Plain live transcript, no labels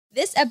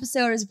This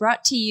episode is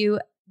brought to you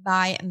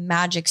by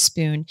Magic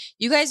Spoon.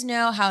 You guys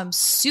know how I'm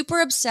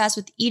super obsessed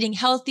with eating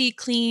healthy,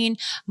 clean.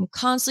 I'm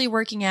constantly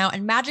working out,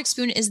 and Magic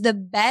Spoon is the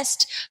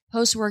best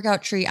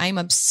post-workout treat. I'm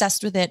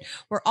obsessed with it.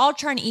 We're all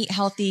trying to eat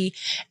healthy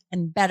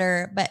and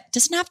better, but it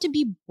doesn't have to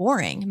be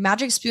boring.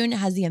 Magic Spoon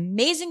has the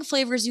amazing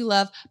flavors you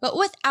love, but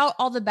without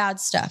all the bad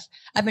stuff.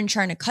 I've been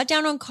trying to cut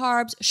down on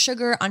carbs,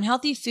 sugar,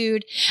 unhealthy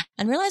food,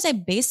 and realize I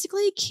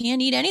basically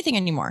can't eat anything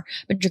anymore.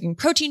 I've been drinking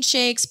protein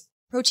shakes,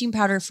 protein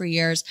powder for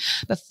years,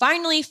 but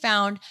finally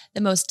found the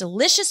most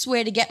delicious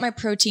way to get my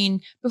protein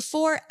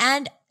before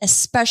and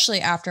especially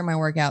after my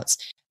workouts.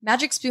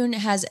 Magic Spoon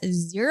has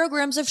 0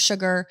 grams of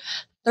sugar,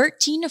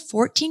 13 to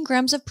 14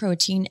 grams of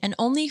protein, and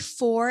only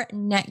 4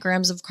 net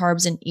grams of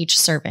carbs in each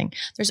serving.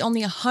 There's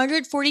only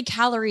 140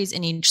 calories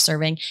in each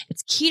serving.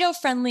 It's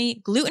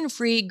keto-friendly,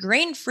 gluten-free,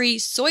 grain-free,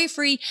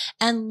 soy-free,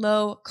 and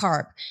low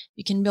carb.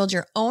 You can build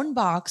your own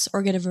box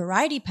or get a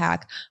variety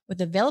pack with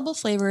available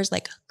flavors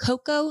like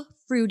cocoa,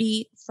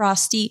 fruity,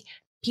 frosty,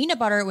 peanut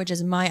butter, which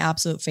is my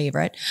absolute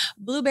favorite,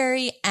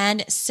 blueberry,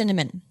 and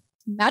cinnamon.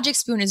 Magic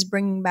Spoon is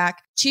bringing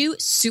back 2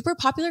 super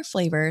popular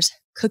flavors,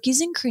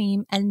 cookies and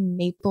cream and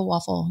maple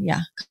waffle.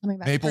 Yeah, coming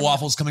back. Maple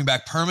waffle's coming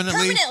back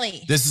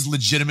permanently. This is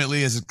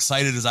legitimately as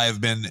excited as I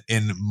have been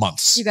in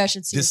months. You guys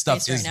should see this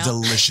stuff is right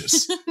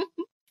delicious.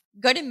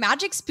 Go to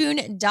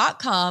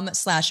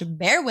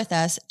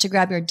magicspoon.com/bearwithus to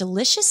grab your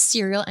delicious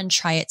cereal and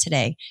try it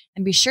today.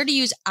 And be sure to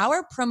use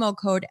our promo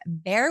code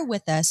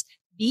BEARWITHUS,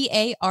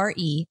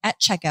 BARE, at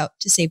checkout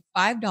to save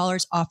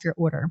 $5 off your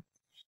order.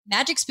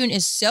 Magic Spoon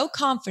is so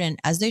confident,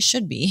 as they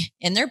should be,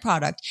 in their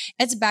product,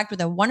 it's backed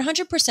with a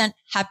 100%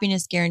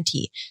 happiness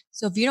guarantee.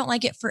 So if you don't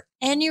like it for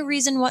any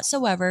reason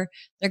whatsoever,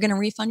 they're going to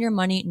refund your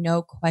money,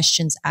 no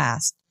questions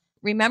asked.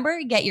 Remember,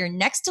 get your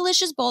next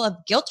delicious bowl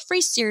of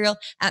guilt-free cereal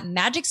at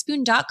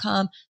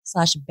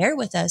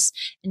magicspoon.com/bearwithus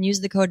and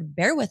use the code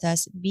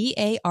BEARWITHUS,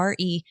 BARE,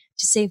 to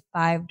save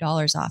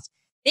 $5 off.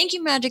 Thank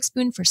you, Magic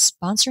Spoon, for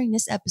sponsoring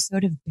this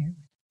episode of Bear With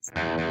Us.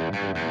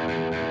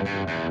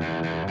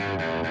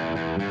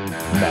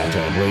 Matt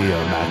and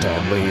Leah, Matt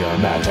and Leah,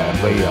 Matt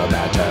and Leah,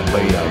 Matt and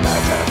Leah,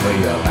 Matt and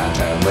Leah,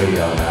 Matt and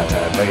Leah, Matt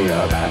and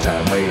Leah, Matt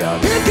and Leah.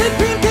 Matt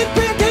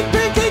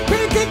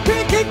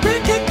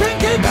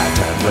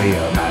and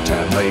Leah, Matt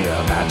and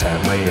Leah, Matt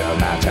and Leah,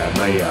 Matt and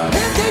Leah.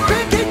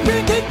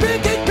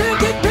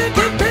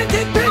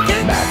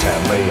 Matt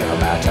and Leah,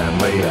 Matt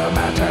and Leah,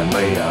 Matt and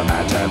Leah,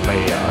 Matt and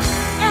Leah.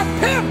 A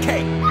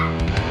pancake.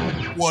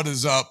 What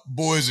is up,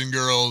 boys and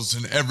girls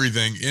and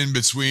everything in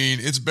between?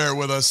 It's Bear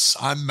With Us.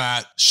 I'm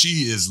Matt.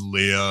 She is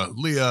Leah.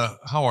 Leah,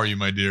 how are you,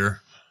 my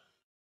dear?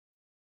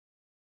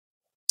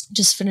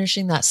 Just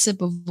finishing that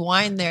sip of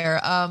wine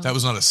there. That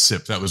was not a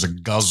sip. That was a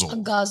guzzle. A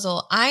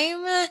guzzle.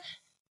 I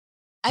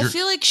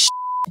feel like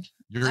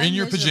you're in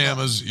your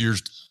pajamas. You're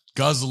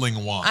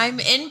guzzling wine. I'm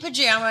in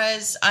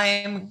pajamas.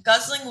 I'm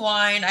guzzling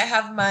wine. I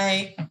have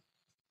my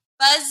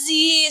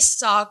fuzzy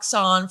socks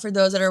on for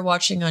those that are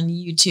watching on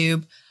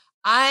YouTube.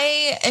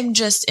 I am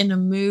just in a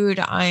mood.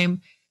 I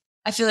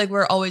feel like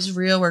we're always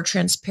real. We're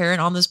transparent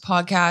on this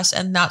podcast.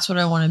 And that's what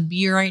I want to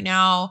be right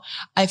now.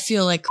 I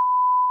feel like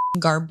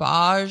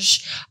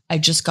garbage. I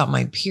just got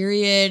my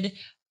period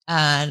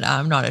and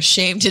I'm not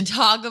ashamed to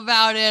talk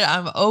about it.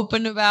 I'm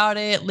open about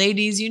it.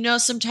 Ladies, you know,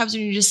 sometimes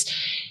when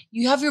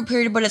you have your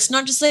period, but it's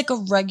not just like a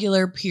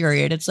regular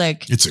period. It's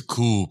like, it's a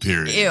cool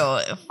period.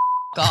 Ew,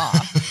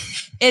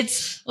 off.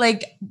 It's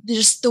like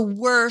just the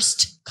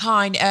worst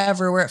kind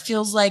ever, where it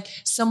feels like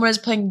someone is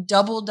playing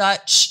double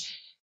Dutch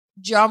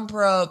jump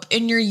rope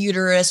in your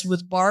uterus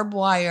with barbed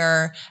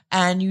wire,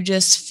 and you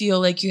just feel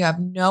like you have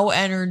no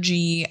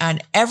energy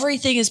and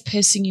everything is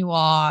pissing you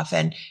off,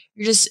 and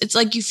it's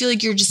like you feel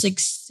like you're just like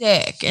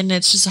sick, and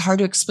it's just hard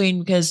to explain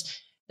because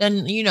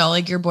then, you know,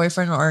 like your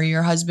boyfriend or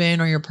your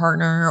husband or your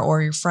partner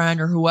or your friend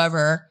or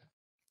whoever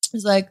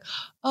is like,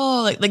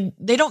 oh, like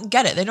they don't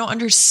get it. They don't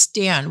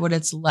understand what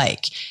it's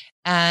like.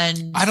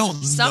 And I don't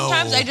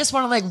sometimes know. I just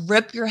want to like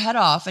rip your head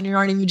off and you're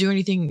not even doing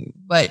anything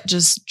but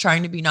just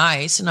trying to be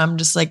nice. And I'm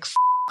just like,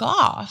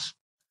 off.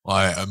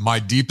 Well, my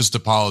deepest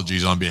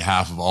apologies on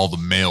behalf of all the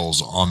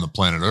males on the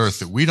planet Earth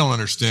that we don't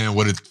understand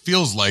what it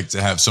feels like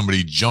to have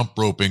somebody jump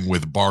roping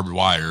with barbed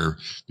wire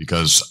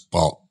because,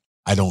 well,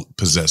 I don't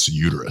possess a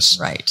uterus.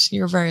 Right.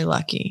 You're very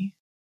lucky.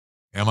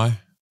 Am I?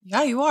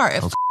 Yeah, you are.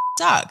 It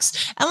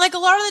sucks. And like a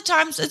lot of the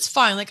times it's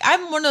fine. Like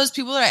I'm one of those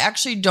people that I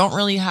actually don't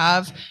really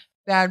have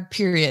bad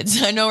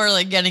periods. I know we're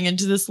like getting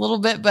into this a little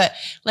bit, but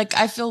like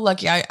I feel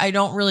lucky. I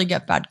don't really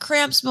get bad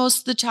cramps most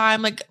of the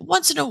time. Like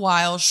once in a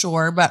while,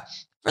 sure. But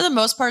for the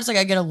most part, it's like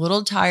I get a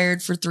little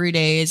tired for 3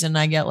 days and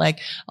I get like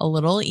a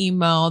little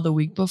emo the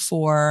week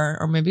before,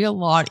 or maybe a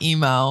lot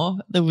emo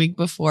the week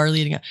before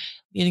leading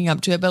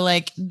up to it. But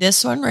like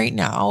this one right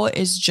now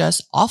is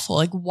just awful.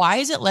 Like, why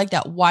is it like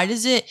that? Why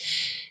does it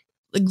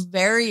like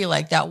vary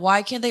like that?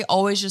 Why can't they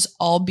always just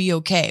all be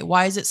okay?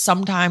 Why is it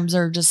sometimes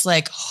they're just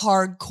like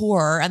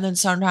hardcore and then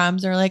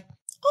sometimes they're like,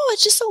 oh,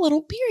 it's just a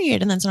little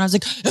period. And then sometimes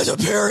like, it's a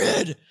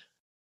period.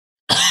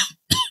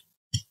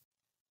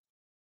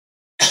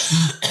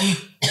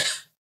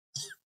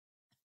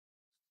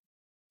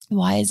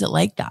 Why is it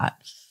like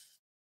that?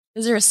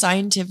 Is there a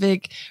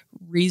scientific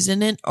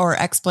reason or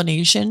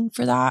explanation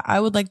for that? I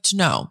would like to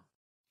know.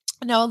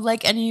 And I would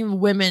like any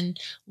women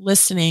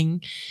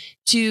listening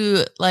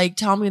to like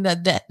tell me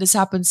that this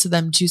happens to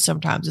them too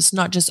sometimes. It's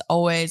not just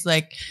always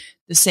like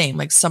the same.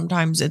 Like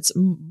sometimes it's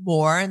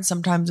more and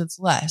sometimes it's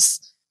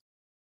less.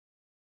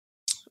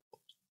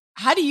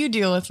 How do you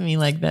deal with me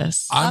like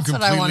this? I'm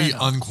completely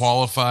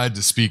unqualified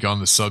to speak on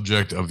the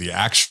subject of the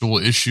actual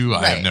issue.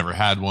 Right. I have never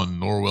had one,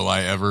 nor will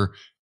I ever.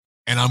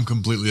 And I'm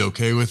completely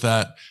okay with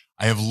that.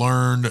 I have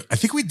learned, I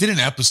think we did an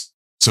episode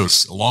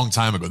a long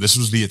time ago. This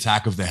was the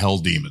attack of the hell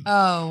demon.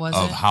 Oh, was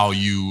of it? How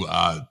you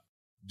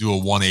do a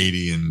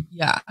 180 and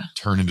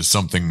turn into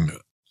something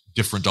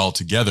different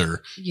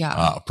altogether.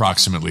 Yeah.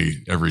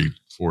 Approximately every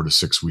 4 to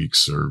 6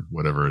 weeks or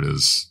whatever it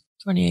is.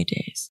 28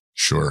 days.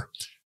 Sure.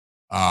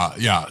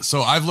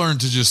 So I've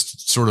learned to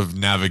just sort of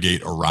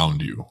navigate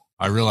around you.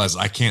 I realize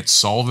I can't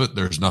solve it.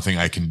 There's nothing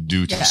I can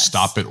do to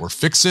stop it or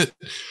fix it.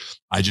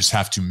 I just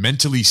have to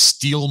mentally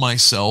steel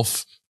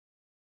myself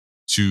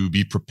to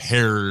be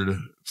prepared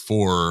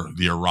for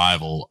the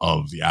arrival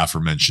of the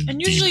aforementioned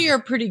And usually demon. you're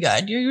pretty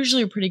good. You're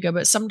usually pretty good.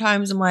 But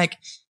sometimes I'm like,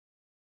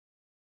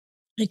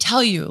 I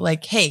tell you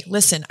like, hey,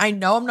 listen, I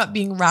know I'm not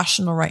being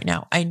rational right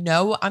now. I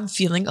know I'm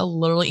feeling a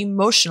little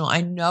emotional.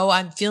 I know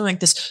I'm feeling like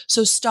this.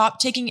 So stop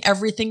taking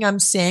everything I'm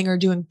saying or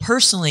doing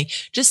personally.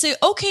 Just say,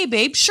 okay,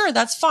 babe, sure,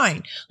 that's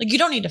fine. Like you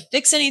don't need to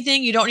fix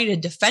anything. You don't need to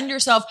defend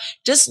yourself.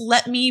 Just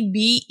let me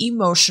be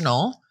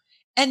emotional.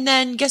 And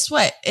then guess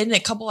what? In a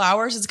couple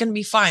hours, it's going to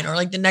be fine. Or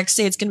like the next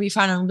day, it's going to be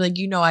fine. I'm like,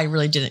 I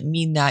really didn't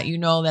mean that.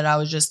 That I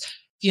was just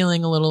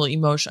feeling a little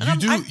emotional.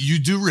 You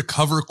do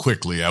recover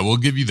quickly. I will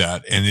give you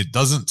that. And it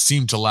doesn't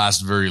seem to last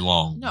very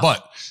long,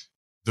 but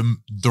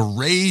the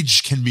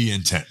rage can be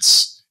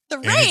intense. The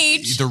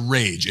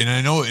rage. And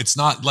I know it's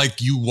not like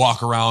you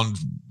walk around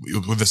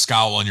with a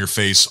scowl on your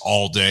face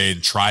all day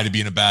and try to be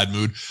in a bad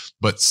mood.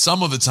 But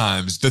some of the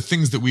times the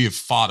things that we have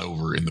fought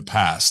over in the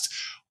past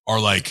are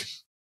like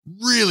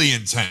really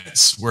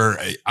intense where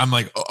I'm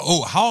like,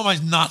 oh, how am I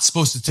not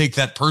supposed to take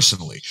that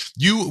personally?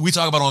 We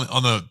talk about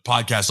on the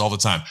podcast all the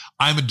time.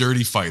 I'm a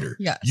dirty fighter.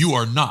 Yes. You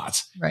are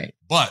not. Right.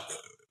 But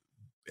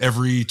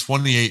every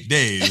 28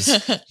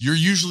 days, you're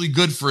usually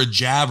good for a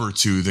jab or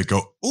two that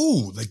go,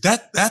 oh, like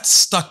that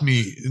stuck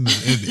me in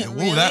the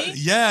Really?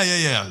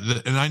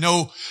 Yeah. And I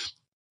know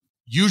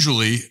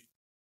usually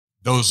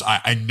those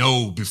I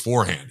know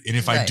beforehand. And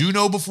if I do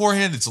know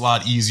beforehand, it's a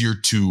lot easier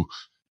to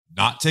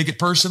not take it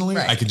personally.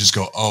 I can just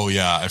go, oh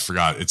yeah, I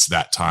forgot it's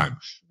that time.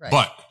 Right.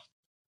 But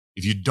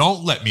if you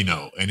don't let me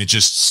know and it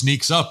just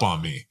sneaks up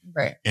on me,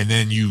 and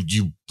then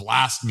you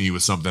blast me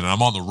with something and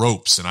I'm on the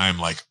ropes and I'm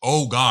like,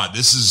 oh God,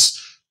 this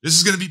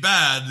is going to be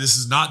bad. This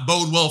is not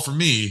bode well for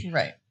me.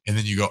 Right. And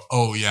then you go,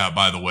 oh yeah,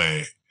 by the way,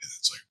 and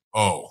it's like,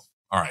 oh,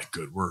 all right,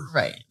 good. We're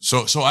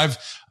So I've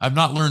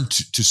not learned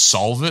to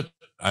solve it.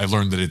 I've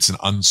learned that it's an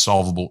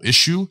unsolvable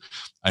issue.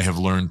 I have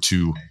learned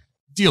to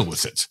deal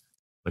with it.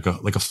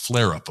 Like a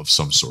flare up of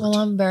some sort. Well,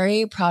 I'm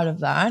very proud of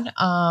that.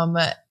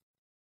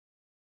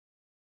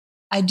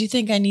 I do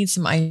think I need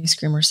some ice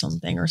cream or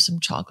something or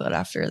some chocolate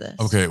after this.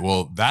 Okay,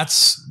 well,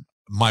 that's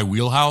my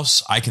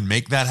wheelhouse. I can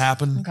make that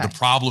happen. Okay. The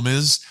problem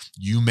is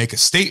you make a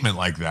statement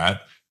like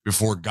that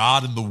before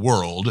God and the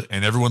world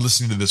and everyone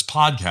listening to this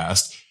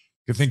podcast,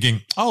 you're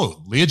thinking,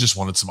 oh, Leah just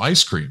wanted some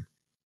ice cream.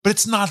 But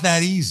it's not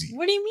that easy.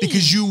 What do you mean?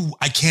 Because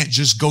I can't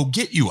just go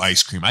get you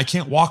ice cream. I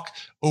can't walk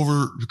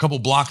over a couple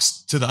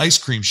blocks to the ice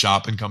cream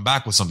shop and come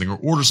back with something or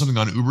order something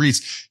on Uber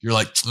Eats. You're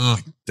like, oh,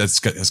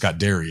 that's got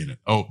dairy in it.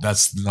 Oh,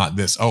 that's not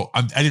this. Oh,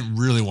 I didn't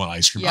really want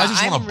ice cream. Yeah, I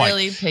just want a bite.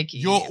 Really picky.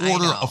 You'll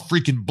order a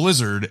freaking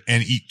Blizzard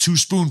and eat 2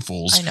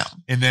 spoonfuls. I know.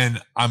 And then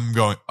I'm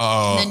going,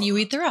 and then you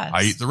eat the rest.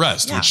 I eat the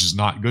rest, which is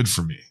not good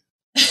for me.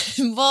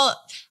 Well,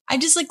 I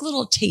just like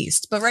little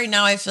taste, but right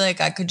now I feel like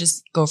I could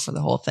just go for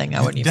the whole thing. I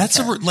wouldn't even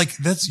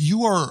care.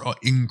 You are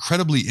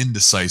incredibly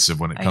indecisive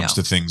when it comes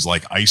to things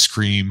like ice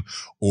cream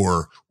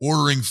or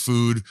ordering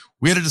food.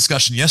 We had a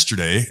discussion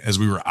yesterday as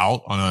we were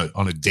out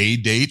on a day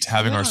date,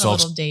 having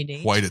ourselves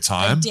quite a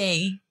time. A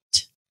date.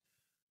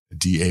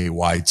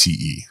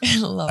 D-A-Y-T-E. I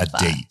love a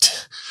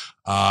date.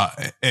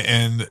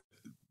 And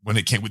when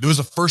it came, it was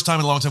the first time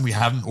in a long time we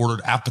haven't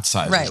ordered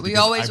appetizers. Right. We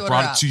always order. I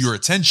brought it to your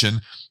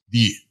attention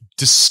the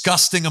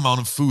disgusting amount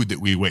of food that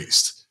we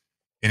waste,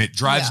 and it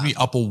drives me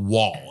up a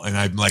wall. And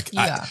I'm like,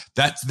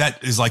 that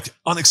is like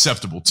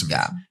unacceptable to me.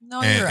 Yeah,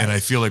 no, you're right. And I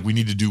feel like we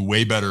need to do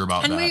way better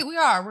about that.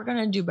 And we're going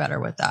to do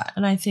better with that.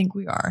 And I think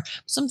we are.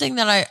 Something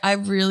that I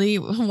really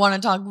want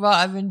to talk about.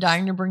 I've been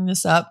dying to bring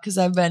this up because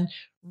I've been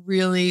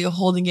really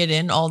holding it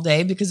in all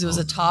day because it was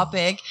a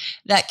topic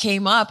that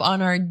came up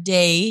on our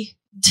day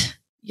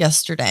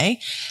yesterday.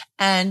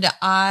 And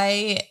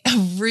I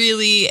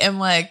really am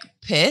like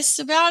pissed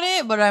about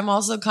it, but I'm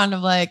also kind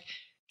of like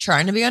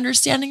trying to be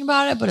understanding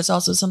about it. But it's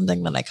also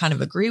something that I kind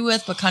of agree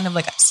with, but kind of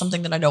like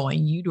something that I don't want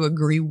you to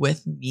agree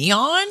with me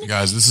on.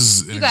 Guys, this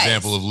is an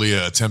example of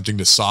Leah attempting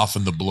to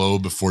soften the blow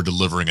before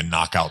delivering a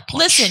knockout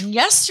punch. Listen,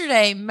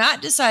 yesterday,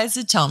 Matt decides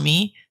to tell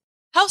me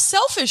how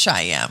selfish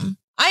I am.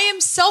 I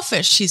am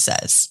selfish, she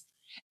says.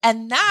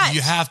 And that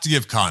you have to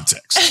give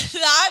context.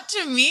 That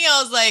to me,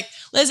 I was like,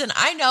 listen,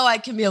 I know I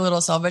can be a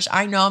little selfish.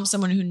 I know I'm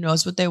someone who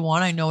knows what they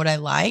want. I know what I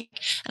like,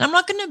 and I'm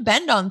not going to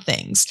bend on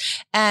things.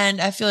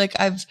 And I feel like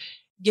I've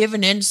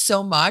given in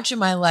so much in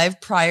my life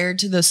prior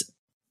to this,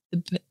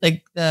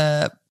 like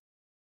the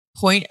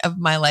point of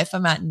my life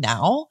I'm at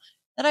now,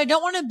 that I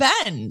don't want to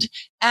bend.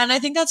 And I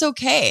think that's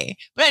okay.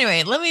 But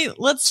anyway,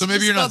 let's so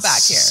maybe you're go not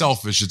back here.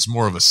 Selfish. It's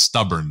more of a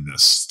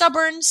stubbornness.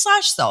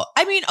 Stubborn/self.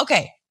 I mean,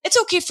 okay. It's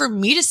okay for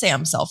me to say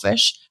I'm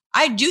selfish.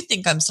 I do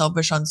think I'm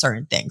selfish on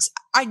certain things.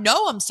 I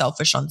know I'm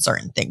selfish on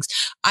certain things.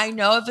 I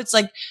know if it's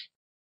like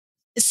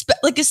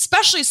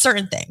especially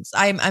certain things.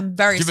 I'm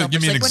very selfish.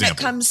 Give me an like example. When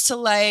it comes to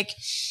like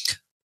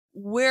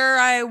where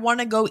I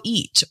want to go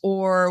eat,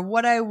 or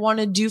what I want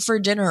to do for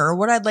dinner, or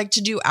what I'd like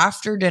to do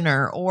after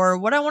dinner, or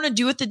what I want to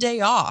do with the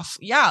day off.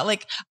 Yeah.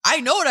 Like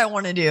I know what I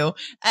want to do.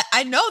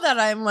 I know that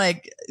I'm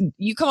like,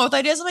 you come up with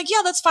ideas. I'm like,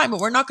 yeah, that's fine,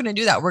 but we're not going to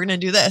do that. We're going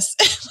to do this.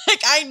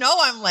 Like, I know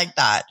I'm like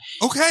that.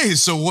 Okay.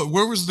 So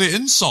where was the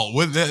insult?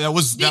 That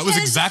was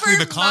exactly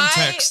the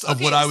context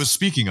of what I was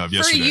speaking of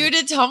yesterday. For you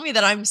to tell me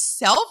that I'm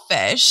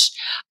selfish,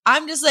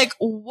 I'm just like,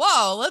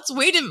 whoa, let's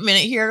wait a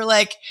minute here.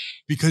 Like,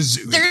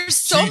 because there's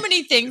so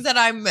many things that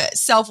I'm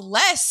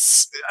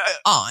selfless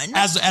on.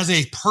 As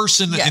a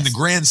person, yes, in the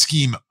grand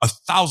scheme,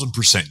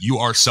 1,000%, you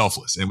are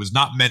selfless. And it was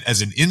not meant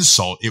as an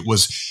insult. It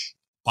was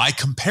by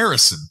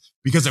comparison,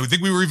 because I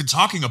think we were even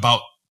talking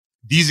about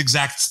these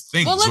exact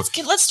things. Well,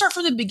 let's start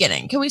from the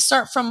beginning. Can we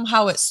start from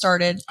how it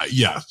started?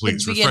 Yeah,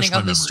 please. The beginning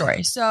of the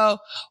story. So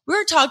we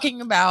were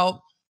talking about,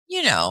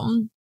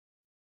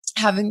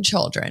 having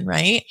children,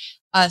 right?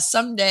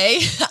 Someday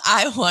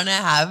I want to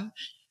have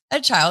a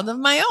child of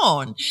my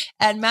own.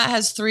 And Matt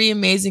has 3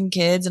 amazing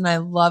kids and I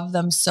love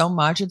them so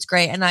much. It's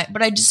great.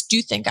 But I just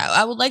do think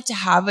I would like to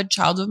have a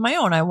child of my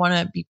own. I want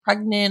to be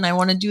pregnant. I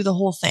want to do the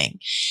whole thing.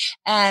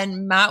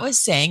 And Matt was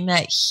saying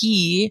that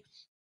he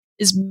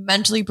is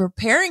mentally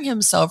preparing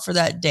himself for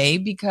that day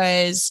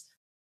because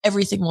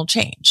everything will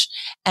change.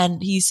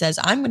 And he says,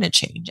 I'm going to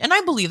change. And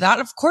I believe that.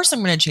 Of course,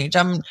 I'm going to change.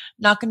 I'm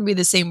not going to be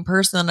the same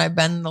person that I've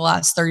been the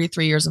last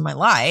 33 years of my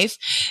life.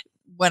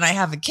 When I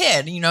have a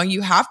kid,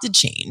 you have to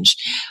change.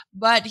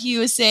 But he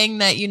was saying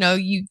that,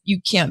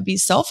 you can't be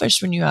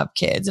selfish when you have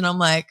kids. And I'm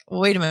like,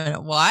 wait a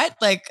minute, what?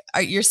 Like,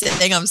 you're saying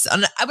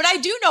but I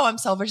do know I'm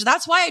selfish.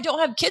 That's why I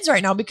don't have kids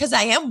right now, because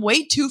I am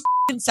way too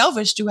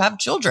selfish to have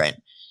children.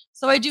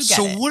 So I do get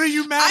it. So what are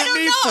you mad at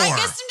me for? I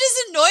guess I'm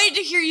just annoyed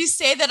to hear you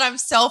say that I'm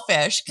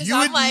selfish. You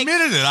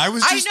admitted it. I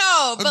was just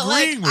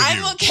agreeing with you.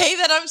 I'm okay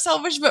that I'm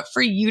selfish, but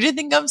for you to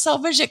think I'm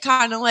selfish, it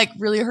kind of like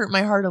really hurt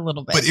my heart a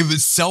little bit. But it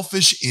was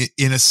selfish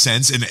in a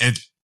sense, and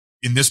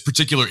in this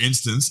particular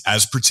instance,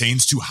 as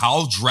pertains to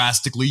how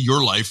drastically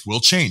your life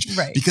will change.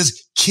 Right.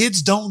 Because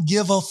kids don't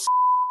give a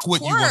what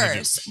you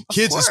want to do.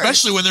 Kids,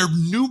 especially when they're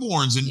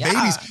newborns and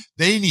babies,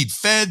 they need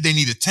fed, they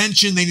need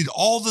attention, they need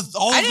all the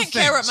I didn't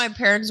care what my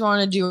parents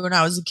wanted to do when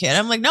I was a kid.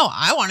 I'm like, no,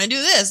 I want to do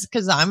this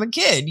because I'm a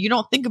kid. You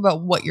don't think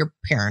about what your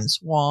parents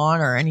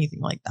want or anything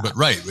like that. But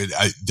right,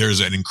 there's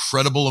an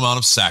incredible amount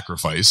of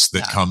sacrifice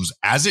that comes,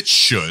 as it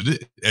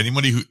should.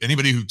 Anybody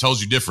who tells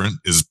you different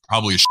is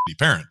probably a shitty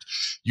parent.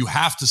 You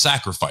have to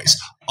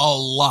sacrifice a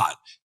lot.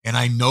 And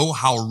I know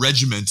how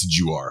regimented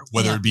you are,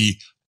 whether it be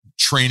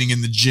training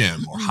in the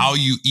gym or how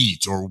you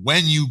eat or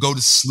when you go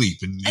to sleep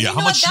and how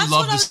much you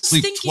love to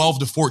sleep 12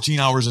 to 14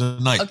 hours a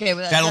night. Okay,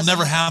 that'll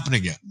never happen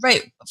again.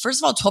 Right. First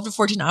of all, 12 to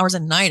 14 hours a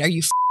night. Are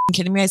you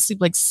kidding me? I sleep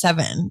like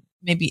 7,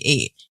 maybe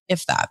 8,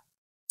 if that.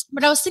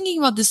 But I was thinking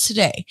about this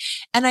today,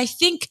 and I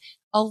think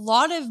a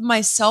lot of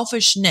my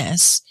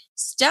selfishness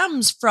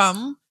stems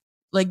from,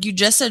 like you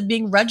just said,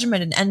 being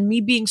regimented and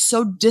me being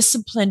so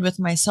disciplined with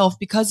myself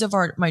because of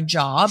my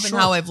job and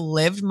how I've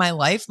lived my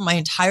life. My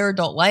entire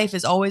adult life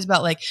is always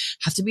about like,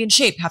 have to be in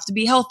shape, have to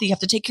be healthy, have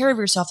to take care of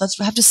yourself.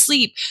 Have to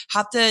sleep,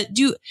 have to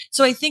do.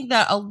 So I think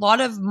that a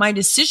lot of my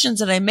decisions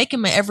that I make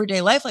in my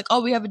everyday life, like,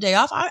 oh, we have a day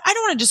off. I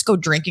don't want to just go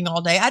drinking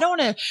all day. I don't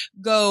want to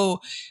go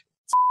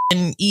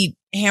and eat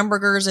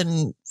hamburgers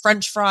and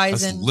French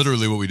fries. That's and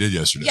literally what we did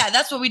yesterday. Yeah,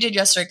 that's what we did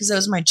yesterday because it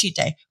was my cheat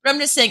day. But I'm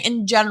just saying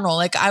in general,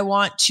 like I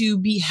want to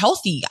be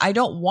healthy. I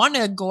don't want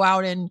to go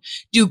out and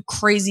do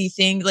crazy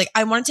things. Like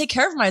I want to take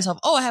care of myself.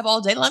 Oh, I have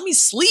all day. Let me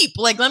sleep.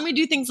 Like let me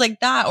do things like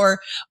that. Or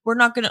we're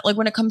not going to, like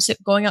when it comes to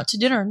going out to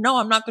dinner, no,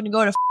 I'm not going to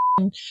go to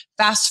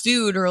fast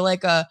food or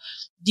like a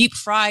deep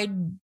fried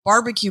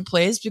barbecue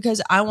place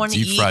because I want to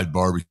eat. Deep fried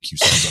barbecue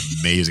sounds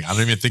amazing. I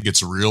don't even think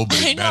it's real, but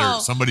it's better.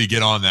 Somebody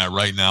get on that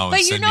right now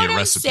and send me a recipe. But you know what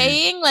I'm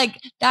saying?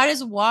 Like that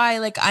is why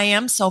like I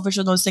am selfish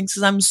on those things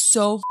because I'm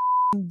so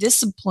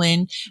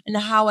disciplined in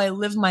how I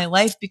live my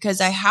life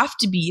because I have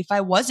to be. If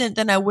I wasn't,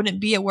 then I wouldn't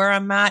be at where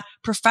I'm at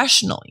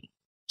professionally.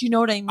 Do you know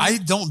what I mean? I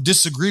don't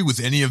disagree with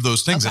any of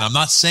those things. Okay. And I'm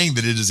not saying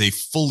that it is a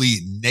fully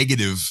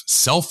negative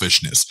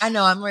selfishness. I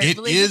know. I'm really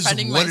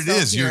defending myself. It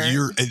is what it is.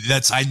 You're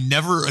I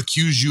never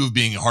accuse you of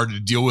being hard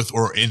to deal with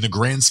or in the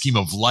grand scheme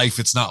of life.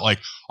 It's not like,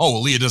 oh,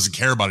 well, Leah doesn't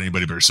care about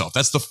anybody but herself.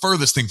 That's the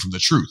furthest thing from the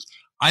truth.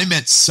 I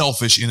meant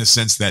selfish in a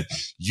sense that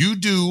you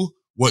do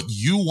what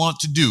you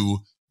want to do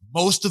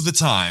most of the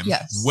time,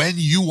 Yes. when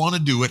you want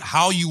to do it,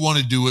 how you want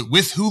to do it,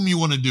 with whom you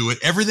want to do it,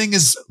 everything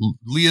is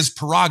Leah's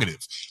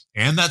prerogative.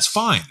 And that's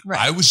fine. Right.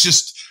 I was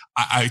just,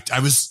 I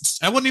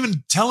wasn't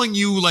even telling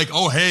you like,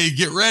 oh, hey,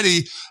 get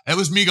ready. It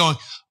was me going,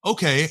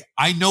 okay,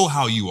 I know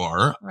how you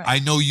are. Right. I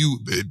know you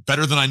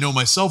better than I know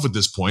myself at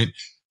this point.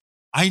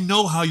 I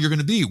know how you're going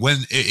to be when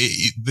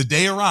the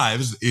day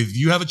arrives. If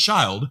you have a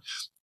child,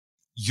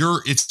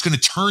 it's going to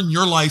turn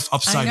your life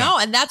upside down. I know.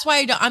 And that's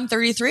why I'm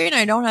 33 and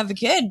I don't have a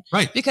kid.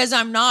 Right. Because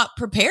I'm not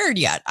prepared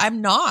yet.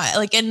 I'm not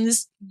like, and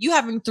this, you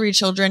having 3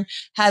 children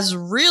has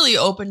really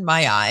opened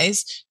my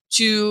eyes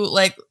to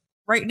like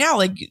right now,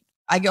 like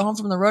I get home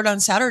from the road on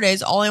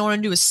Saturdays. All I want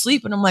to do is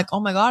sleep. And I'm like, oh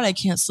my God, I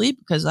can't sleep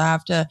because I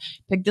have to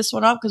pick this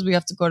one up because we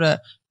have to go to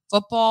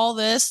football,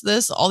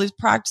 this, all these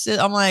practices.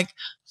 I'm like,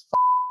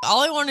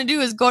 all I want to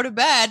do is go to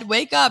bed,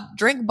 wake up,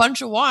 drink a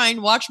bunch of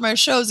wine, watch my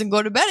shows, and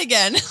go to bed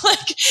again.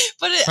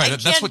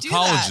 That's what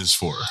college is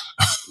for.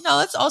 No,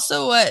 that's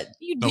also what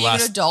you'd be an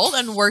adult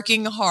and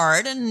working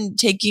hard and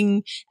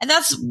taking, and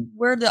that's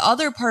where the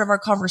other part of our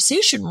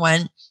conversation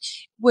went,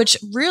 which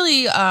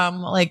really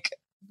like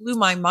blew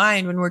my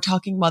mind when we were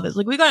talking about this.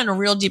 Like we got in a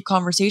real deep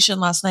conversation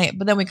last night,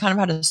 but then we kind of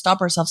had to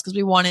stop ourselves because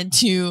we wanted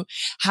to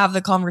have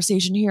the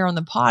conversation here on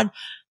the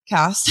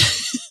podcast.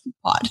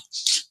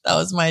 That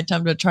was my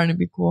attempt at trying to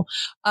be cool.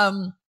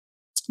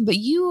 But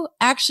you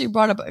actually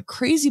brought up a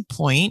crazy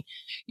point.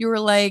 You were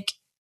like,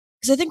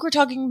 because I think we're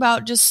talking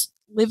about just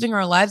living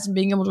our lives and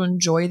being able to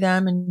enjoy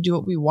them and do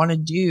what we want to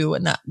do.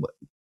 And that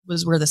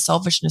was where the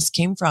selfishness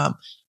came from.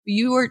 But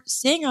you were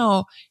saying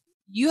how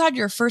you had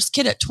your first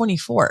kid at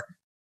 24.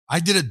 I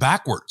did it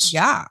backwards.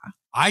 Yeah.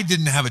 I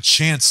didn't have a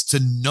chance to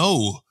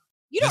know.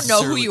 You don't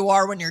know who you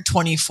are when you're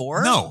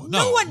 24. No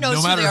one knows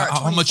no matter who they are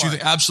how much you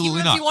think. Absolutely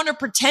Even not. If you want to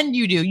pretend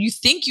you do, you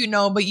think you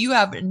know, but you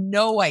have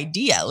no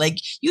idea. Like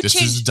this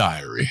is a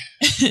diary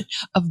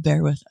of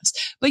bear with us.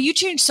 But you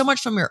changed so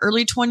much from your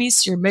early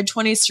 20s to your mid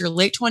 20s to your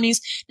late 20s.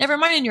 Never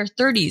mind in your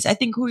 30s. I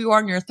think who you are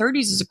in your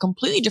 30s is a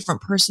completely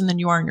different person than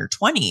you are in your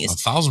 20s.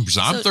 1,000%.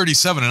 I'm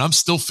 37 and I'm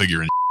still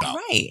figuring it out.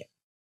 Right.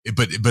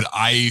 But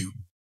I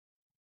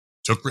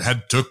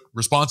took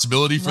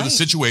responsibility for the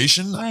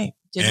situation. Right.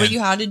 Did what you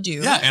had to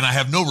do. Yeah. And I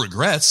have no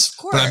regrets,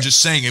 but I'm just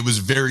saying it was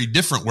very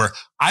different where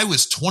I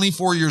was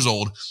 24 years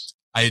old.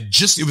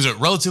 It was a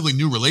relatively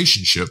new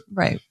relationship.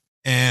 Right.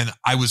 And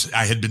I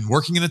had been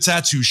working in a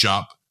tattoo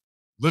shop,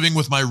 living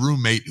with my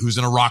roommate who's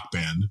in a rock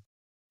band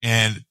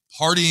and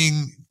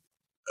partying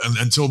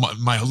until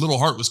my little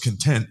heart was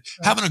content,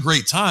 having a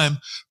great time.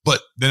 But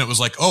then it was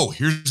like, oh,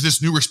 here's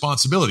this new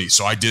responsibility.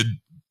 So I did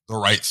the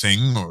right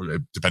thing, or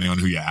depending on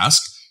who you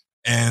ask.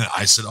 And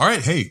I said, all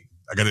right, hey,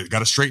 I got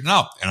to straighten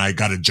up. And I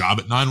got a job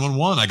at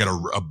 911. I got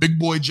a big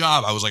boy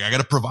job. I was like, I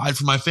got to provide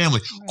for my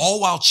family,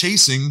 all while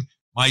chasing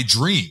my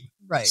dream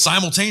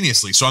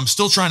simultaneously. So I'm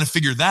still trying to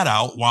figure that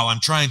out while I'm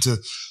trying to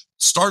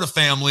start a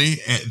family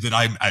that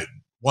I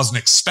wasn't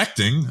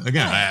expecting.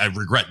 Again, I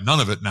regret none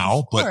of it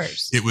now, but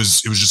it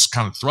was just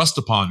kind of thrust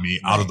upon me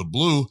out of the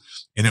blue.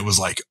 And it was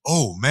like,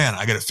 oh man,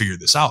 I got to figure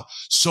this out.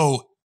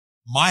 So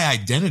my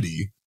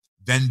identity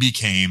then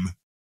became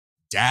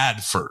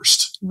dad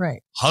first,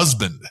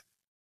 husband,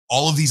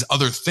 all of these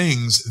other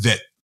things that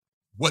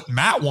what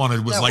Matt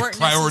wanted was like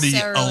priority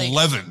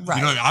 11.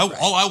 You know,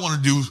 all I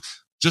want to do,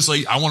 just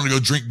like I wanted to go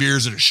drink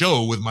beers at a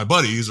show with my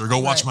buddies or go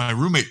watch my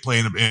roommate play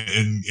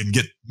and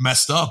get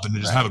messed up and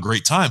just have a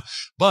great time.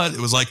 But it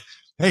was like,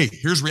 hey,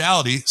 here's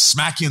reality,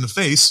 smack you in the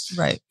face.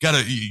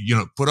 Gotta,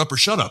 put up or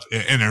shut up.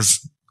 And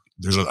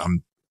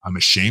I'm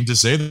ashamed to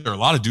say that there are a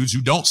lot of dudes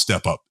who don't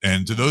step up,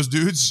 and to those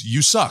dudes,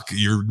 you suck.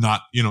 You're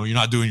not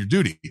doing your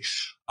duty.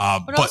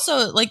 But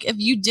also, like, if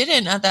you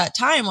didn't at that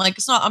time, like,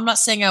 I'm not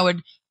saying I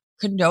would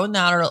condone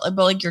that,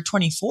 but like, you're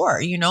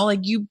 24, like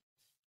you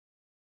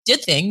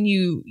did thing,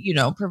 you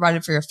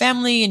provided for your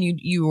family and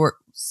you were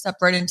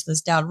stepped right into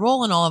this dad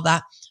role and all of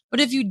that. But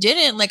if you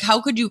didn't, like,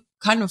 how could you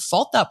kind of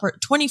fault that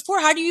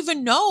 24? How do you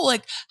even know,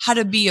 like, how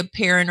to be a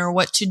parent or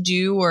what to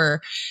do?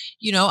 Or,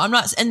 I'm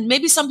not, and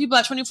maybe some people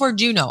at 24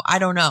 do know. I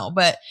don't know,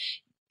 but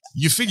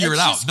you figure it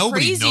out.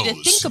 Nobody knows. To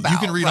think about, you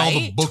can read all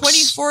the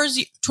books.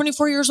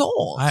 24 years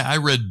old. I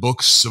read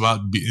books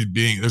about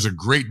being, there's a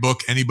great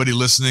book. Anybody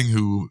listening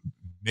who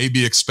may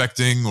be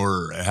expecting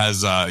or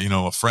has,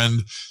 a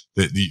friend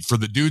that for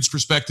the dude's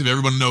perspective,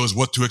 everyone knows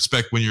what to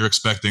expect when you're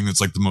expecting.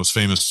 It's like the most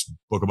famous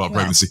book about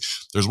pregnancy.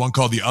 There's one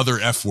called The Other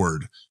F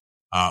Word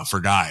for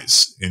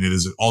guys. And it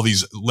is all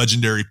these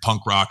legendary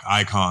punk rock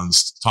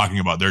icons talking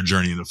about their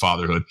journey into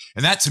fatherhood.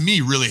 And that to me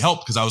really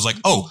helped because I was like,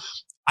 oh,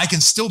 I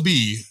can still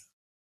be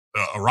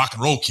a rock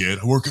and roll kid.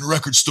 I work in a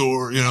record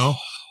store,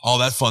 all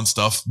that fun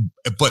stuff.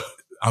 But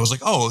I was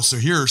like, oh, so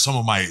here are some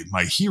of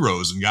my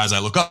heroes and guys I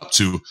look up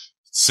to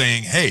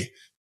saying, hey,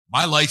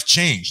 my life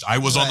changed. I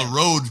was on the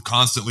road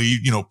constantly,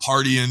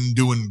 partying,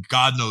 doing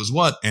God knows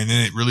what. And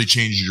then it really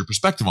changes your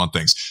perspective on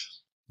things.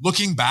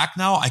 Looking back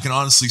now, I can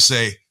honestly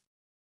say,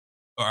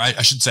 or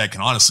I should say I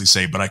can honestly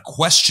say, but I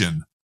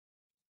question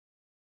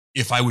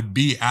if I would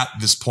be at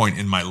this point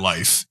in my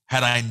life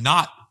had I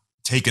not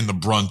taken the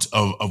brunt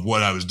of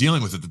what I was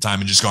dealing with at the time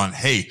and just gone,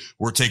 hey,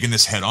 we're taking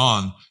this head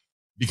on.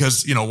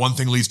 Because, you know, one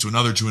thing leads to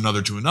another, to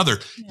another, to another.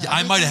 Yeah,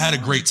 I might have had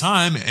a great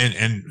time.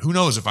 And who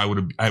knows if I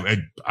would have,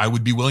 I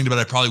would be willing to bet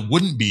I probably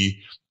wouldn't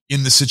be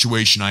in the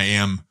situation I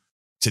am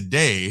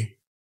today,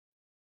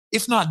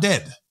 if not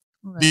dead.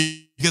 Right.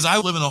 Because I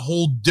live in a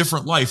whole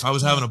different life. I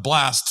was having a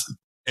blast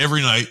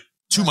every night.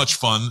 Too much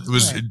fun. It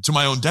was to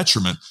my own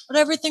detriment. But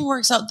everything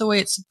works out the way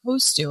it's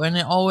supposed to. And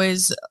it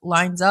always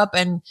lines up.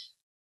 And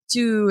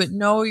to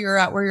know you're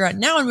at where you're at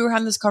now. And we were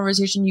having this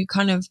conversation, you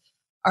kind of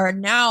are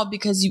now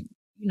because you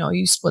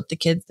split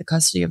the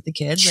custody of the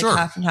kids, like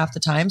half and half the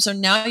time. So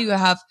now you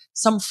have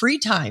some free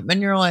time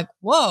and you're like,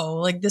 whoa,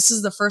 like this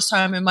is the first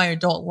time in my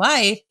adult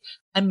life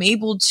I'm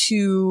able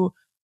to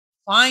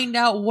find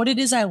out what it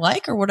is I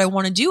like or what I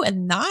want to do.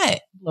 And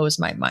that blows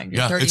my mind.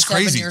 You're 37 it's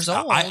crazy. years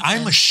old.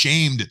 I'm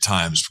ashamed at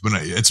times when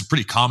it's a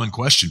pretty common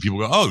question. People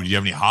go, oh, do you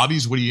have any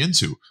hobbies? What are you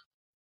into?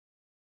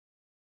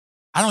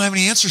 I don't have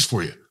any answers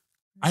for you.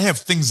 I have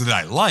things that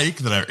I like,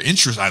 that are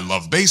interest. I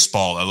love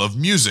baseball. I love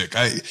music.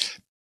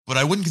 But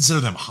I wouldn't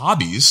consider them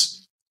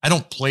hobbies. I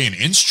don't play an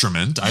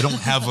instrument. I don't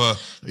have a,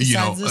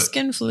 the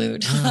skin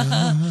flute.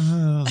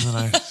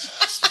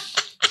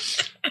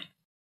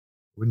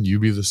 Wouldn't you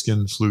be the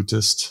skin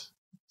flutist?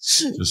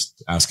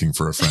 Just asking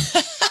for a friend.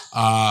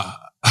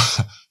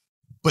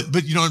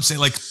 But you know what I'm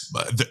saying? Like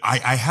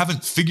I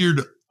haven't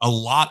figured a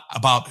lot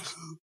about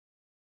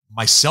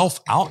myself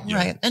out yet.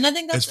 Right. And I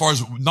think that's as far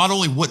as not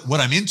only what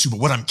I'm into, but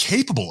what I'm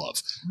capable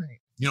of. Right.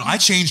 You know, I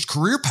changed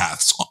career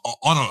paths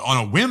on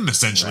a whim,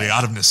 essentially,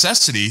 out of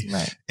necessity.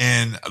 Right.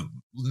 And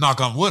knock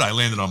on wood, I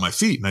landed on my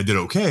feet and I did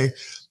okay.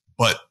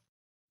 But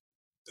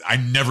I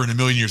never in a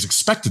million years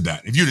expected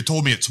that. If you'd have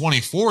told me at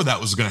 24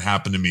 that was going to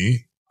happen to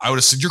me, I would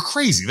have said, you're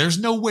crazy. There's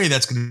no way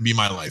that's going to be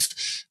my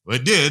life. Well,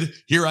 it did.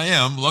 Here I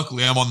am.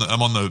 Luckily, I'm on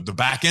the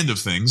back end of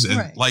things,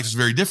 and life is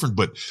very different.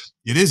 But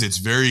it's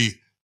very,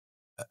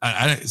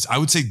 I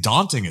would say,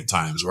 daunting at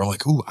times. Where I'm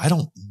like, ooh, I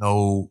don't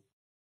know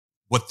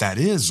what that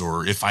is,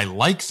 or if I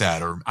like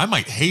that, or I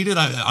might hate it.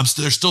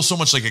 There's still so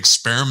much like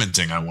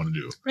experimenting I want to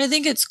do. But I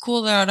think it's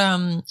cool that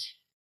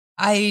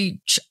I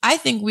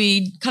think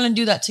we kind of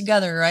do that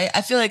together, right?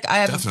 I feel like I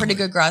have a pretty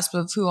good grasp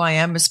of who I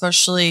am,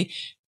 especially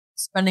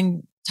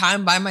spending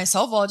time by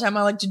myself all the time.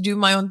 I like to do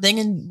my own thing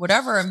and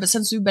whatever. But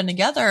since we've been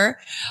together,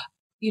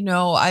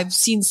 I've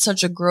seen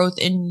such a growth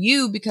in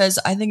you, because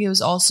I think it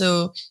was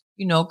also,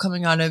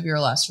 coming out of your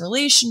last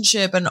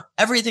relationship and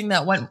everything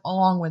that went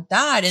along with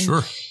that.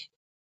 And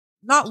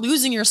not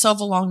losing yourself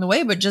along the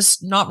way, but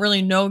just not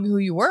really knowing who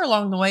you were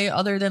along the way,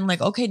 other than like,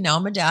 okay, now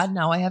I'm a dad.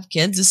 Now I have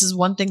kids. This is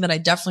one thing that I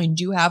definitely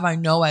do have. I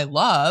know I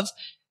love.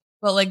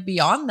 But like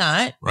beyond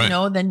that,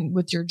 then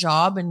with your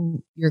job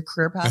and your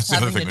career path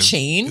having to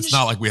change. It's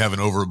not like we have an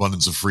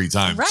overabundance of free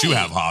time to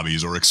have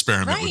hobbies or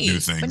experiment with new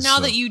things. But now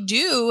that you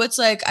do, it's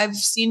like I've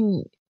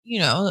seen,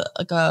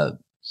 like a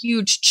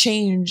huge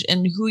change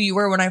in who you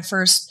were when we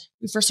first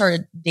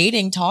started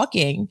dating,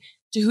 talking,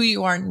 to who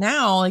you are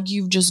now. Like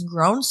you've just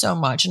grown so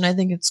much. And I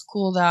think it's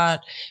cool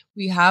that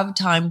we have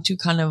time to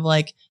kind of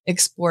like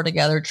explore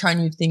together, try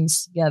new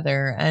things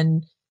together.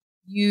 And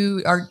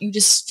you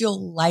just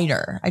feel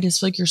lighter. I just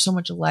feel like you're so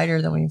much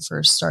lighter than when you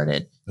first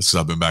started. That's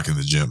I've been back in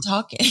the gym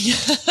talking.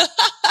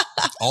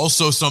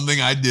 Also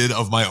something I did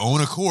of my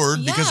own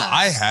accord because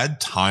I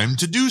had time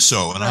to do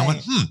so. And I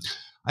went,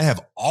 I have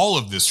all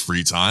of this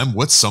free time.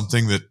 What's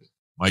something that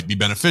might be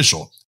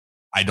beneficial?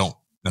 I don't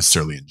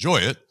necessarily enjoy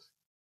it.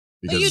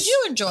 But you do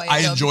enjoy it.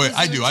 I enjoy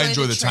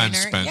the time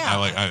spent.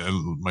 Yeah.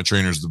 My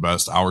trainer's the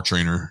best. Our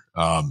trainer.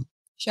 Shout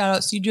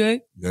out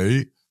CJ.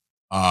 Yay.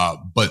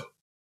 But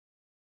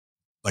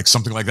like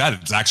something like that,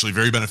 it's actually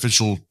very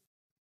beneficial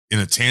in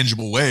a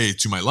tangible way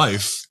to my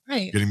life,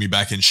 getting me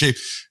back in shape.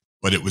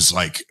 But it was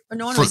like, but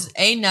no one was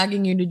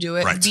nagging you to do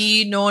it.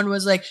 B, no one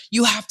was like,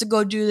 you have to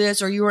go do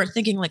this, or you weren't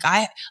thinking like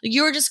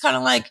you were just kind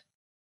of like,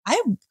 I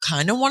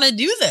kind of want to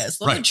do this.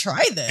 Let me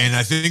try this. And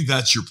I think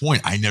that's your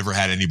point. I never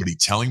had anybody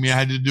telling me I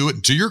had to do it.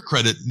 And to your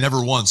credit,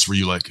 never once were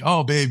you like,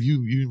 oh, babe,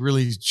 you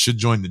really should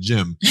join the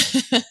gym.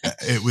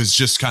 It was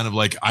just kind of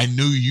like, I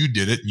knew you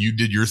did it and you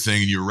did your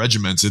thing and you were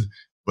regimented.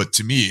 But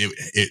to me,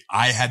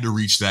 I had to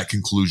reach that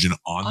conclusion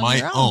on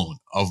my own,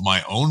 of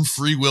my own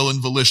free will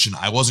and volition.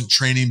 I wasn't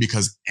training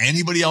because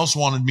anybody else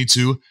wanted me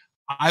to.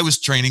 I was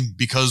training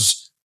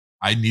because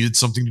I needed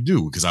something to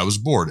do, because I was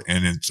bored,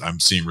 and I'm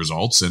seeing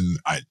results, and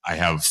I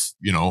have,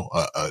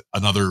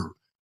 another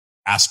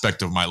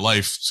aspect of my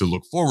life to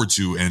look forward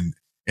to, and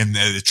then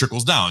it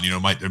trickles down.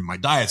 My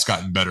diet's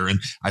gotten better, and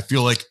I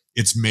feel like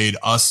it's made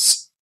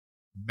us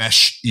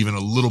mesh even a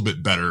little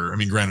bit better. I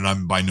mean, granted,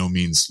 I'm by no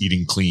means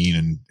eating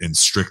clean and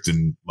strict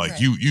and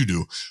like you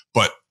do,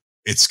 but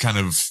it's kind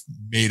of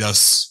made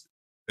us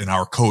in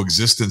our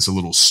coexistence a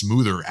little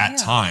smoother at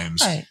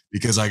times,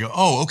 because I go,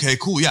 oh, okay,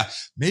 cool. Yeah.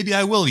 Maybe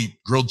I will eat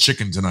grilled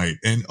chicken tonight.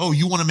 And, oh,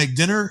 you want to make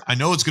dinner? I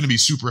know it's going to be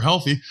super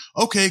healthy.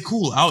 Okay,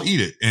 cool. I'll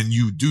eat it. And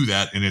you do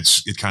that. And it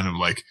kind of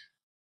like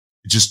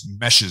It just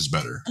meshes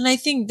better. And I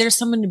think there's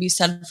something to be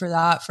said for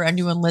that, for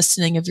anyone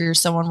listening. If you're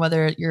someone,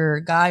 whether you're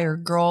a guy or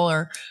girl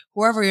or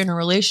whoever you're in a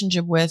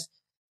relationship with,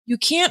 you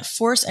can't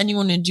force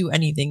anyone to do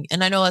anything.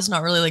 And I know that's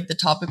not really like the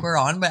topic we're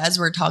on, but as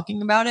we're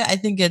talking about it, I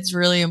think it's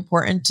really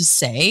important to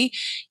say,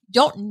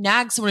 don't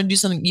nag someone to do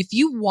something. If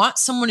you want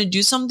someone to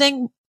do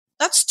something,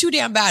 that's too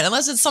damn bad.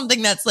 Unless it's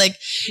something that's like,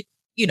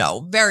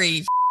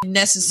 very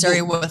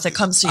necessary when it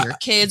comes to your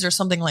kids or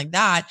something like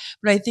that.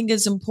 But I think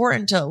it's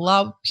important to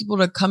allow people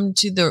to come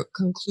to the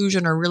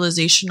conclusion or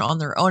realization on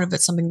their own if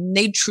it's something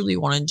they truly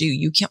want to do.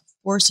 You can't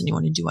force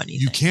anyone to do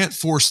anything. You can't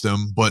force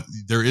them, but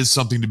there is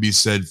something to be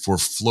said for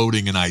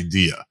floating an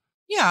idea.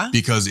 Yeah.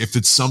 Because if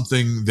it's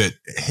something that,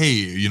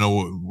 hey,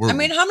 how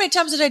many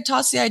times did I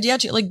toss the idea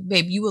to you? Like,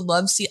 babe, you would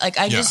love to see, like,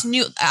 I just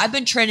knew, I've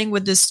been training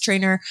with this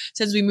trainer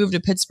since we moved to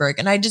Pittsburgh,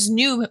 and I just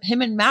knew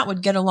him and Matt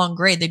would get along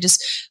great. They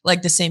just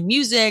like the same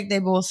music. They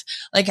both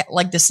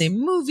like the same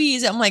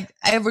movies. I'm like,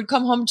 I would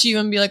come home to you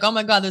and be like, oh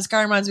my God, this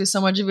guy reminds me so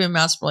much of you. And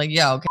Matt's like,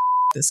 yeah, okay,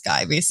 this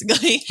guy,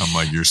 basically. I'm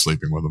like, you're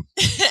sleeping with him.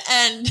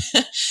 And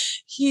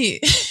he,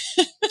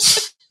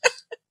 it's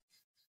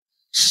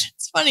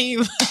funny.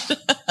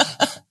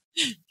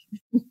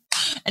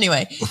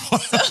 Anyway, okay,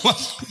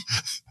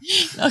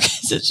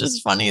 so it's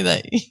just funny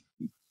that you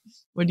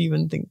would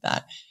even think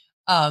that.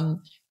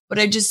 But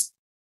I just,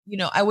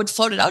 I would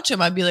float it out to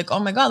him. I'd be like, oh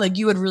my God, like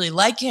you would really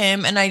like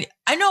him. And I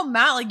know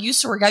Matt like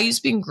used to work out, used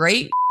to be in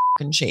great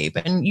shape,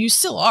 and you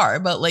still are,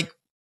 but like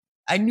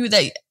I knew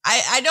that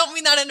I don't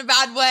mean that in a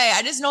bad way.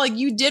 I just know like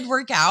you did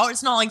work out.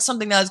 It's not like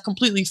something that is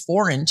completely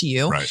foreign to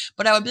you. Right.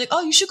 But I would be like,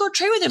 oh, you should go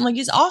train with him. Like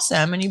he's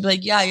awesome. And he'd be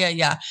like,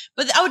 yeah.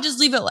 But I would just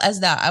leave it as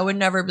that. I would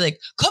never be like,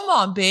 come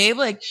on, babe.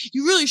 Like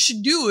you really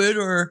should do it,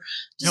 or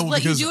just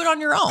let you do it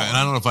on your own. And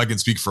I don't know if I can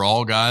speak for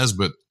all guys,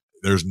 but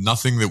there's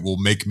nothing that will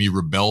make me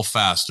rebel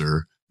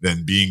faster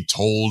than being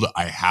told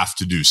I have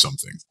to do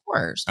something. Of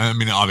course. I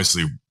mean,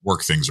 obviously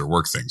work things are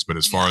work things, but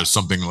as far as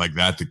something like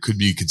that could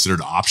be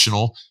considered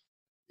optional,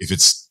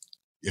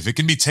 if it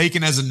can be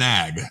taken as a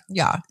nag,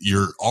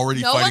 you're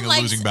already fighting a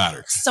losing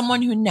battle.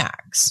 Someone who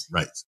nags.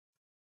 Right.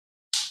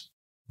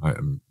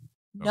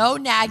 No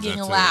nagging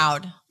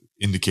allowed.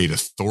 Indicate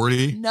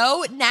authority.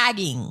 No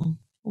nagging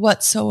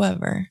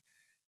whatsoever.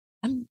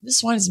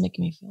 This wine is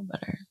making me feel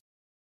better.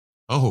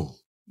 Oh.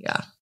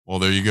 Yeah. Well,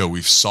 there you go.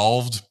 We've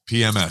solved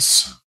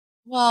PMS.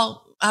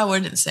 Well, I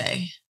wouldn't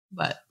say,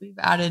 but we've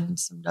added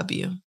some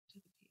W to the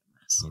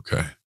PMS.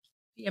 Okay.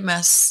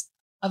 PMS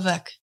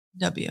avec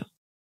W.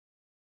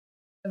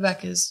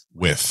 Avec is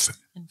with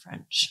in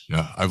French.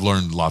 Yeah, I've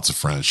learned lots of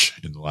French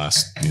in the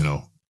last,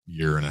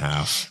 year and a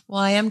half.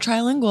 Well, I am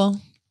trilingual.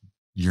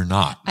 You're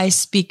not. I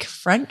speak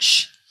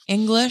French,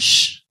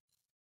 English,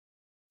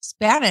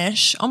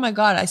 Spanish. Oh my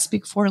God, I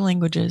speak 4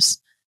 languages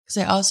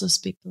because I also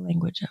speak the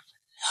language of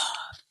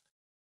love.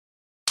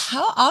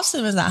 How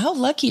awesome is that? How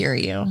lucky are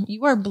you?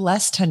 You are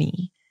blessed,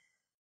 honey.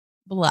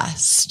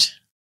 Blessed.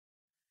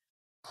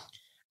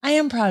 I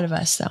am proud of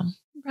us, though.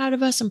 Proud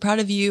of us. I'm proud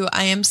of you.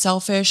 I am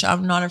selfish.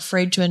 I'm not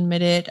afraid to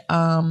admit it.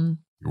 You're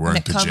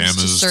wearing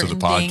pajamas to the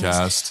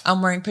podcast. Things,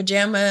 I'm wearing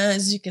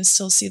pajamas. You can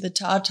still see the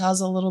tatas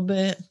a little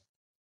bit.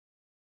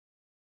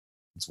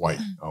 It's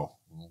white. Oh,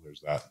 well, there's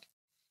that.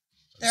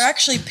 They're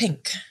actually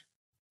pink,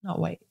 not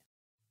white.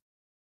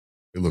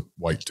 They look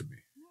white to me.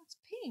 It's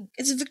pink.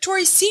 It's a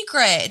Victoria's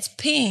Secret. It's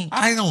pink.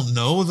 I don't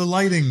know. The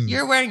lighting.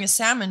 You're wearing a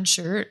salmon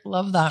shirt.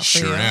 Love that for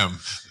you. Sure am.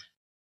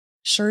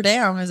 Sure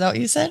damn. Is that what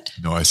you said?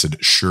 No, I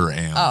said sure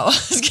am. Oh,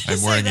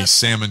 I'm wearing a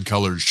salmon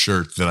colored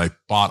shirt that I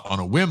bought on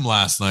a whim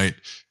last night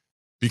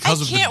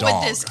because of the dog. I can't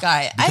with this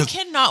guy. I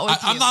cannot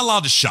with you. I'm not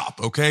allowed to shop.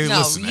 Okay. No,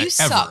 listen, you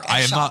suck I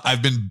am shopping. Not,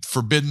 I've been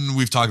forbidden.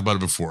 We've talked about it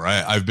before.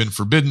 I've been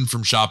forbidden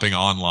from shopping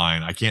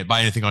online. I can't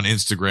buy anything on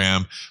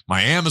Instagram.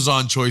 My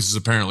Amazon choices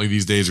apparently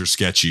these days are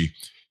sketchy.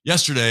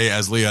 Yesterday,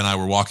 as Leah and I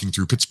were walking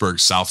through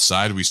Pittsburgh's South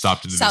Side, we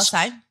stopped into this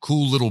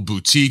cool little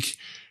boutique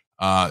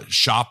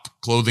shop,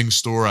 clothing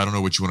store. I don't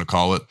know what you want to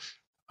call it.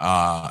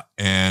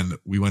 And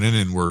we went in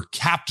and were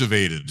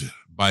captivated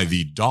by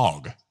the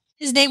dog.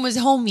 His name was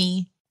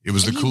Homie. It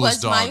was the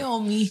coolest dog. My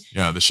homie.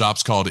 Yeah. The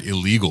shop's called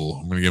Illegal.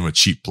 I'm going to give him a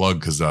cheap plug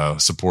because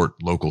support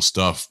local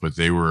stuff, but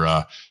they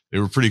were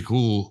pretty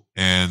cool.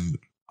 And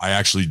I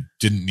actually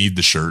didn't need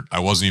the shirt. I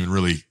wasn't even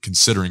really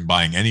considering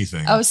buying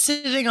anything. I was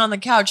sitting on the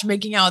couch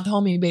making out with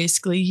Homie.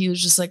 Basically, he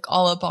was just like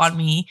all up on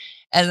me.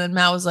 And then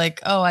Matt was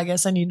like, oh, I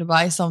guess I need to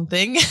buy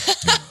something. Yeah,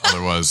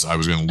 otherwise, I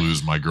was going to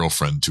lose my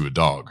girlfriend to a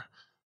dog.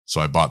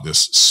 So I bought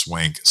this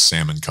swank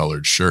salmon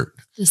colored shirt.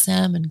 The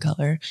salmon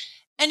color.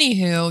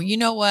 Anywho, you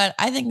know what?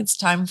 I think it's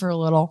time for a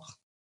little.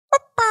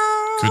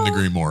 Couldn't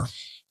agree more.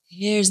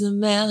 Here's the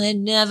mail that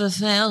never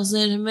fails.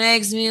 It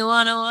makes me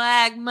want to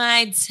wag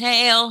my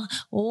tail.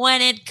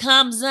 When it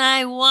comes,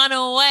 I want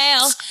to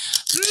wail.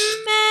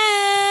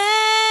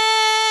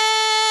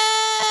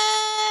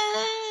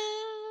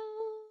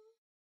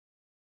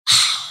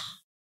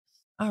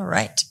 All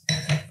right.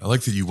 I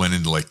like that you went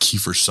into like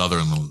Kiefer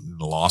Sutherland and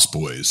the Lost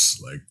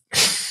Boys. Like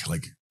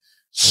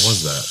what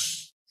was that?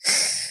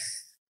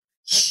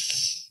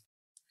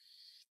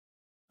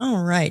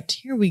 All right.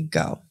 Here we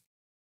go.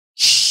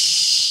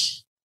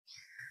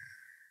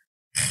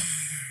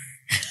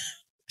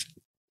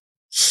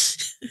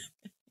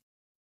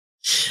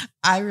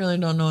 I really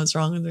don't know what's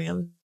wrong with me.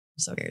 I'm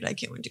so weird. I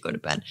can't wait to go to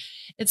bed.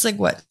 It's like,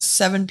 what,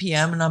 7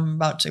 p.m. and I'm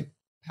about to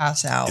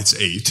pass out. It's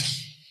 8.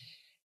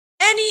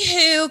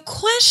 Anywho,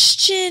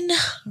 question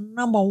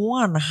number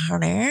 1,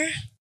 honey.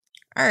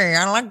 Hey,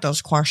 I like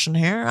this question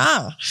here.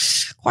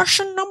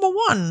 Question number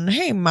 1.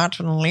 Hey, Matt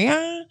and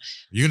Leah.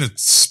 You going to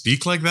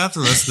speak like that for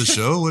the rest of the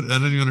show? I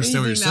don't even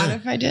understand what you're saying.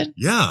 If I did?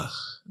 Yeah.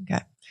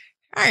 Okay.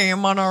 Hey,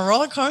 I'm on a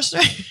roller coaster.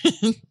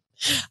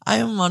 I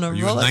am on a Are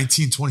you a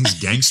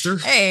 1920s gangster?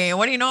 Hey,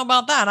 what do you know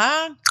about that,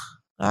 huh?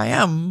 I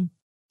am.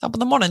 Top of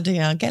the morning to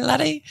you. Okay,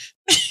 laddie?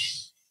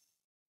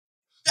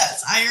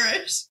 That's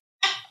Irish.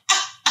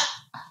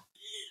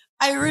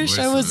 Irish,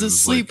 I was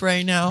asleep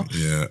right now.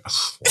 Yeah.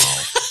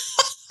 Wow.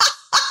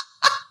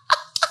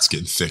 It's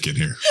getting thick in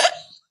here.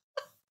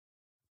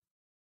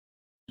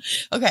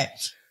 Okay.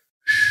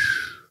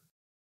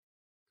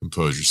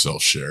 Compose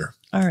yourself, Cher.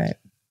 All right.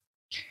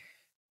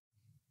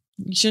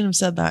 You shouldn't have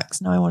said that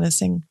because now I want to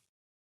sing.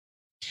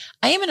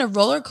 I am in a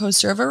roller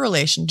coaster of a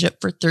relationship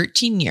for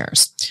 13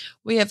 years.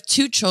 We have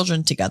 2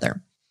 children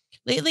together.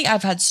 Lately,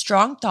 I've had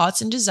strong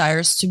thoughts and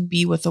desires to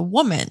be with a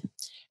woman.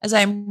 As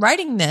I am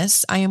writing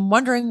this, I am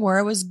wondering where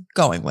I was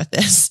going with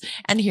this.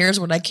 And here's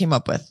what I came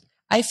up with.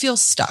 I feel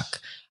stuck.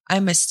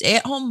 I'm a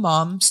stay-at-home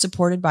mom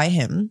supported by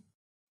him.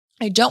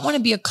 I don't want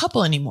to be a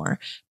couple anymore,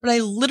 but I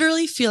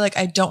literally feel like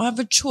I don't have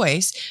a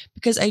choice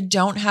because I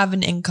don't have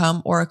an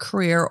income or a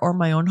career or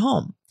my own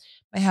home.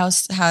 My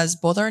house has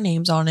both our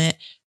names on it,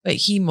 but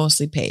he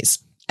mostly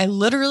pays. I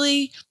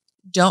literally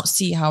don't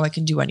see how I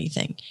can do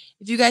anything.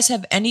 If you guys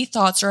have any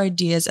thoughts or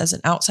ideas as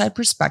an outside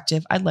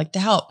perspective, I'd like to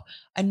help.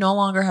 I no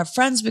longer have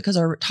friends because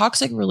of our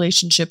toxic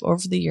relationship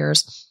over the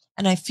years,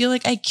 and I feel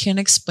like I can't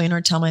explain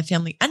or tell my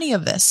family any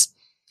of this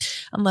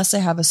unless I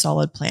have a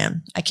solid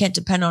plan. I can't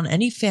depend on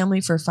any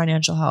family for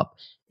financial help.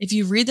 If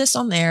you read this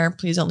on the air,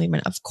 please don't leave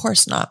me. Of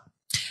course not.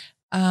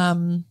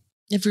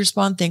 If you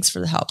respond, thanks for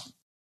the help.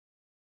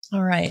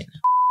 All right.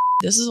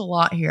 This is a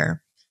lot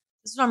here.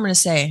 This is what I'm going to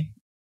say.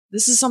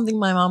 This is something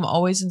my mom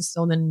always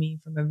instilled in me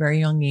from a very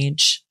young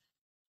age.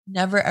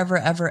 Never, ever,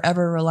 ever,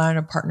 ever rely on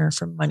a partner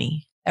for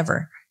money.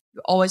 Ever.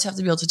 You always have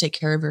to be able to take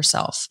care of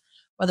yourself.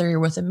 Whether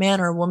you're with a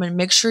man or a woman,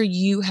 make sure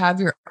you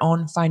have your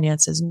own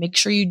finances. Make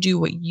sure you do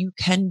what you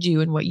can do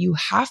and what you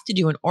have to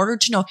do in order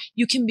to know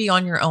you can be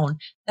on your own.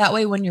 That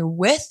way, when you're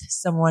with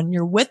someone,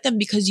 you're with them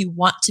because you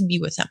want to be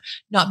with them,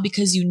 not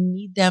because you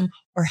need them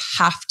or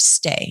have to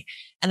stay.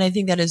 And I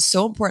think that is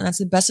so important. That's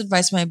the best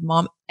advice my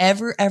mom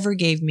ever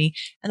gave me.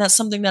 And that's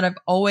something that I've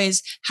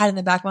always had in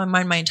the back of my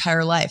mind my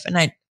entire life.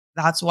 And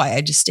that's why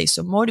I just stay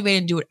so motivated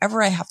and do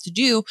whatever I have to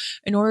do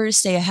in order to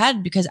stay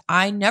ahead, because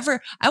I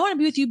want to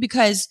be with you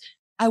because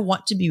I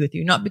want to be with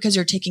you, not because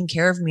you're taking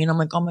care of me. And I'm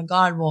like, oh my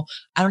God, well,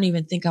 I don't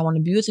even think I want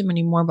to be with him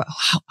anymore, but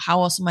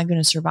how else am I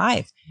going to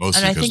survive?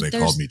 Mostly because they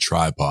called me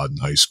tripod in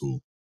high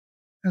school.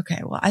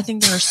 Okay. Well, I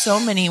think there are so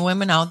many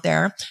women out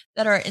there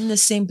that are in the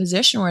same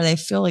position where they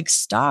feel like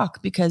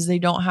stuck because they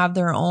don't have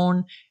their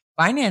own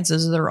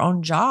finances or their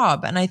own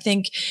job. And I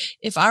think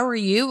if I were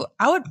you,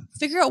 I would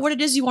figure out what it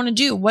is you want to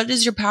do. What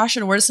is your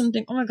passion? What is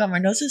something? Oh my God, my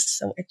nose is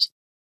so itchy.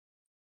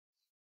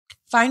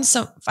 Find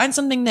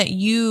something that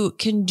you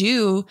can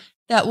do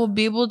that will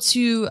be able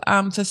to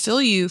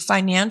fulfill you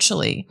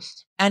financially.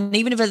 And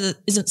even if it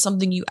isn't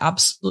something you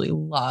absolutely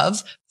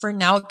love, for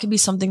now, it could be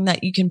something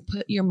that you can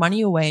put your money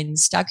away and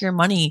stack your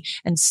money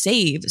and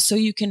save so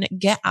you can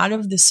get out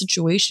of this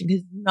situation,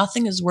 because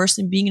nothing is worse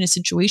than being in a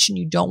situation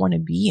you don't want to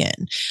be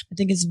in. I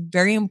think it's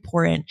very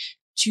important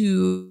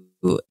to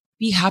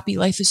be happy.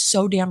 Life is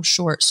so damn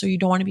short. So you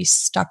don't want to be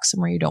stuck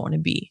somewhere you don't want to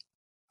be.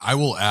 I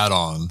will add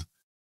on.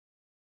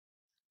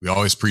 We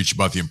always preach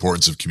about the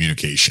importance of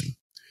communication.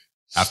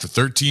 After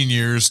 13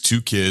 years,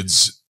 2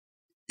 kids,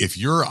 if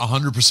you're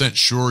 100%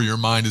 sure your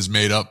mind is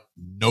made up,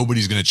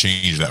 nobody's going to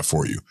change that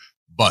for you.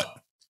 But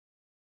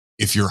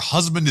if your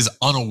husband is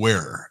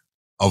unaware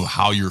of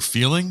how you're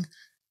feeling,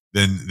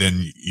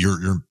 then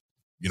you're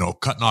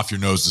cutting off your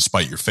nose to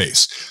spite your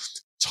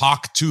face.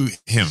 Talk to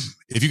him.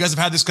 If you guys have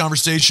had this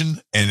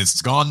conversation and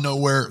it's gone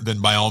nowhere,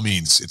 then by all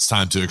means, it's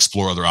time to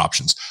explore other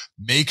options.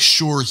 Make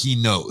sure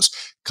he knows.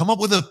 Come up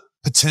with a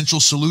potential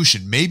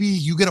solution. Maybe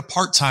you get a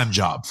part-time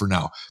job for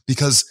now,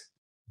 because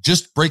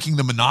just breaking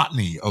the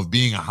monotony of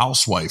being a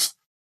housewife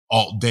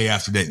all day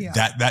after day,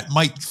 that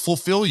might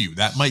fulfill you.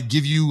 That might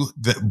give you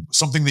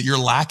something that you're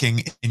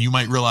lacking, and you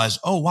might realize,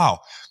 oh, wow,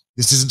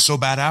 this isn't so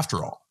bad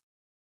after all.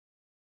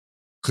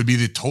 Could be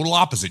the total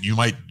opposite. You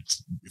might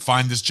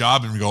find this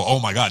job and go, oh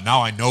my God,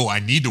 now I know I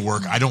need to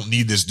work. I don't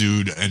need this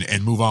dude,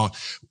 and move on.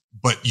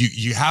 But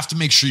you have to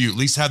make sure you at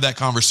least have that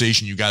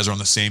conversation. You guys are on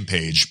the same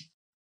page.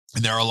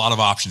 And there are a lot of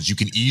options. You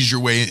can ease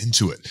your way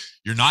into it.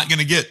 You're not going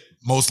to get,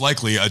 most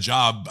likely, a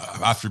job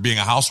after being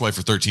a housewife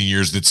for 13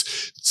 years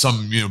that's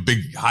some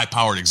big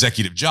high-powered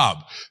executive job.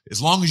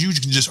 As long as you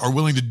can just are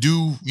willing to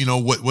do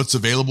what's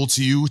available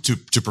to you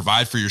to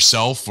provide for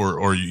yourself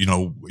or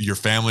your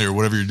family or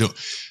whatever you're doing.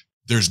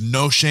 There's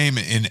no shame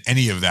in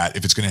any of that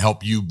if it's going to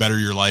help you better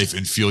your life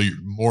and feel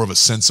more of a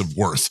sense of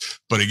worth.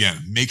 But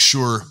again, make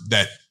sure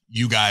that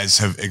you guys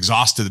have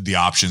exhausted the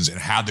options and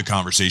had the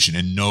conversation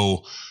and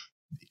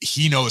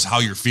he knows how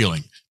you're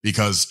feeling.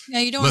 Because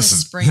you don't want to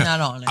spring that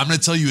on. I'm going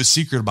to tell you a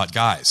secret about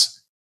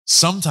guys.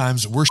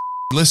 Sometimes we're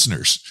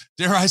listeners.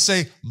 Dare I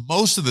say,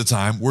 most of the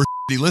time we're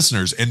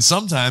listeners. And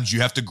sometimes you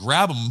have to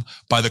grab them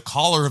by the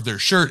collar of their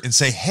shirt and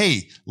say,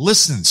 hey,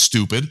 listen,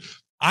 stupid,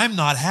 I'm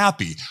not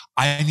happy.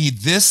 I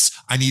need this.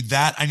 I need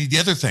that. I need the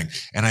other thing.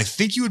 And I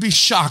think you would be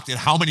shocked at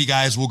how many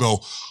guys will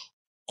go,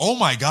 oh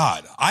my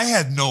God, I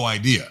had no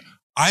idea.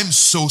 I'm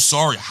so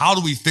sorry. How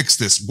do we fix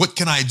this? What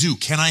can I do?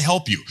 Can I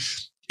help you?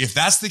 If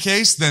that's the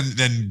case,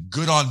 then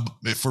good on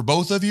for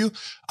both of you.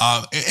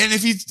 And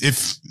if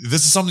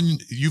this is something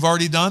you've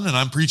already done and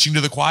I'm preaching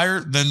to the choir,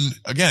 then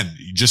again,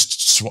 you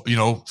just,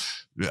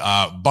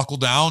 buckle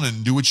down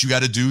and do what you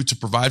got to do to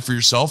provide for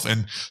yourself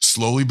and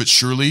slowly but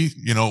surely,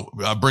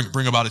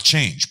 bring about a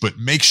change, but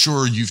make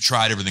sure you've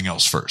tried everything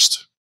else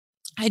first.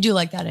 I do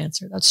like that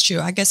answer. That's true.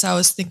 I guess I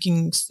was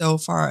thinking so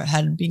far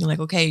ahead, being like,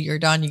 okay, you're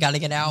done. You got to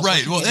get out.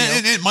 Right. Well,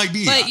 and it might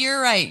be. But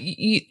you're right.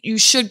 You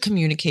should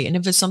communicate. And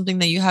if it's something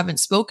that you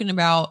haven't spoken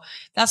about,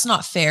 that's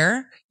not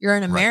fair. You're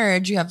in a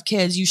marriage. You have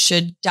kids. You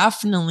should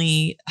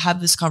definitely have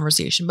this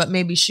conversation. But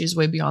maybe she's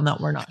way beyond that.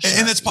 We're not sure.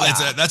 And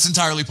that's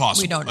entirely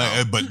possible. We don't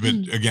know. But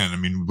again, I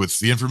mean, with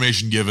the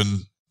information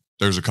given,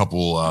 there's a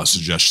couple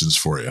suggestions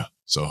for you.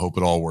 So hope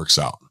it all works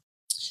out.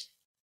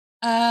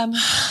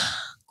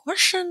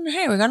 Question.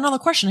 Hey, we got another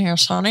question here,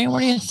 Sonny.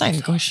 What do you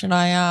think? Should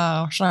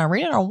I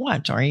read it or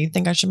what? Or you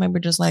think I should maybe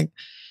just like?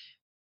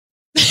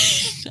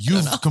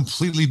 You've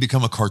completely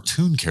become a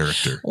cartoon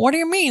character. What do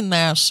you mean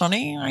there,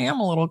 Sonny? I am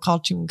a little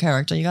cartoon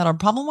character. You got a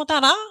problem with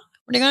that, huh?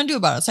 What are you gonna do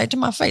about it? Say it to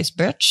my face,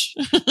 bitch.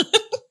 What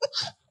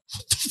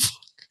the fuck?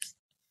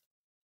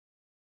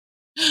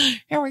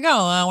 Here we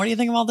go. What do you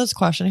think about this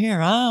question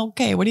here?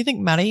 Okay. What do you think,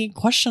 Maddie?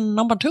 Question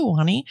number 2,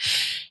 honey.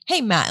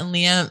 Hey, Matt and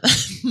Liam.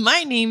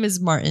 My name is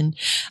Martin.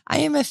 I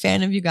am a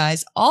fan of you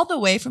guys all the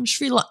way from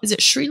Sri Lanka. Is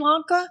it Sri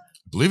Lanka?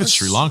 I believe it's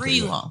Sri Lanka.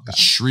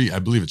 Sri Lanka. I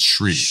believe it's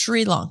Sri.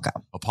 Sri Lanka.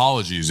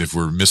 Apologies if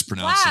we're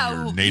mispronouncing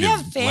your native we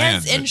have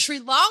fans land. in Sri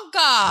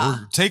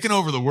Lanka. We're taking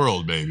over the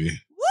world, baby.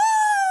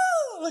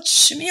 Woo! Let's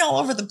shimmy all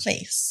over the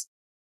place.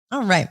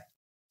 All right.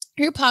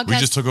 Your podcast. We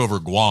just took over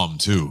Guam,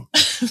 too.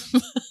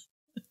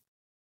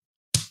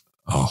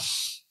 Oh,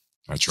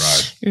 I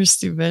tried. You're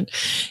stupid.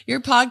 Your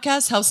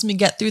podcast helps me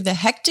get through the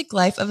hectic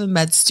life of a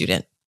med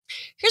student.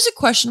 Here's a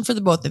question for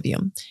the both of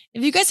you.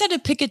 If you guys had to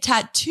pick a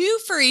tattoo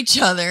for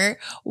each other,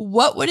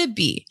 what would it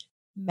be?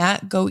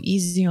 Matt, go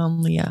easy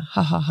on Leah.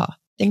 Ha ha ha.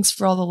 Thanks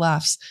for all the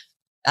laughs.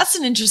 That's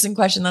an interesting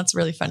question. That's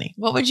really funny.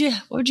 What would you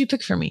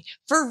pick for me?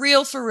 For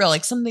real,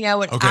 like something I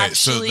would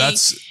actually.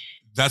 So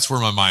that's where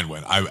my mind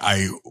went.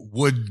 I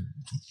would.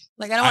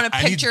 Like, I don't want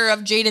a picture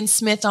of Jaden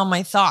Smith on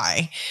my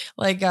thigh,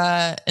 like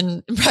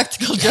in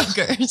Practical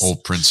Jokers.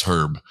 Old Prince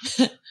Herb.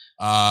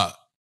 I'm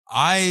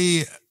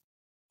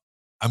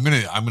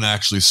gonna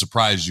actually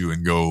surprise you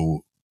and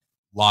go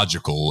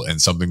logical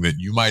and something that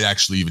you might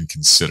actually even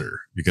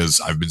consider,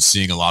 because I've been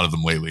seeing a lot of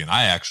them lately, and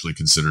I actually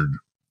considered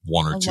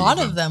one or two. A lot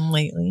of them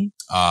lately.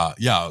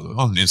 Yeah,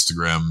 on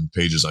Instagram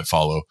pages I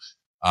follow.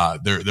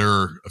 There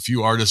are a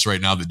few artists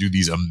right now that do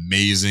these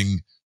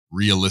amazing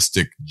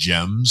realistic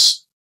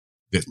gems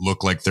that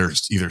look like they're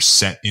either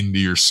set into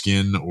your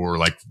skin or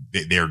like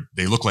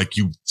they look like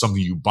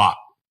something you bought.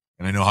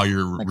 And I know how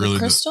you're like really a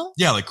crystal?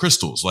 Yeah, like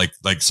crystals. Like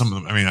some of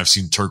them. I mean, I've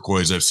seen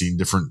turquoise, I've seen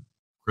different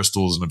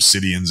crystals and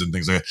obsidians and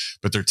things like that,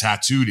 but they're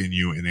tattooed in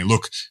you and they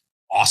look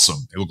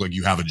awesome. They look like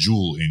you have a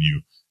jewel in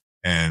you.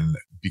 And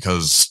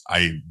because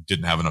I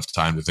didn't have enough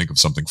time to think of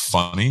something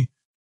funny,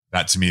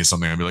 that to me is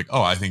something I'd be like,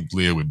 oh, I think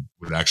Leah would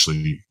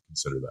actually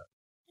consider that.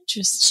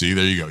 Interesting. See,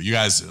 there you go. You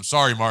guys, I'm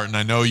sorry, Martin.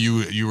 I know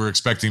you were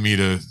expecting me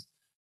to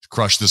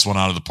crush this one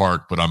out of the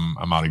park, but I'm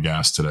out of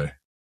gas today.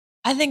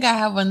 I think I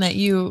have one that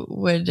you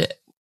would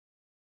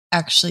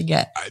actually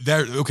get.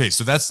 Okay,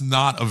 so that's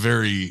not a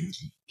very,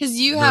 because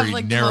you have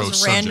like the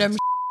most random.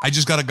 I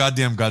just got a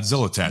goddamn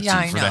Godzilla tattoo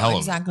for the hell of it.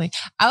 Exactly.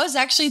 I was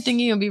actually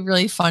thinking it would be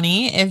really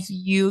funny if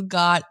you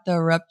got the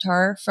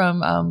Reptar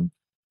from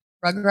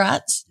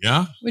Rugrats.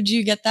 Yeah. Would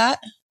you get that?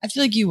 I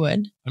feel like you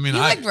would. I mean, you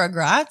like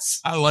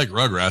Rugrats. I like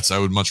Rugrats. I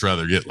would much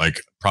rather get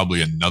like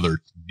probably another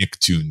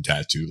Nicktoon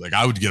tattoo. Like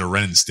I would get a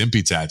Ren and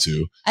Stimpy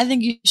tattoo. I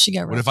think you should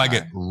get Reptar. What if I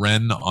get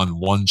Ren on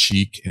one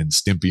cheek and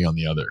Stimpy on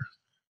the other?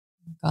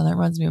 God, that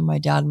reminds me of my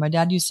dad. My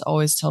dad used to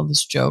always tell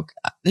this joke.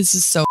 This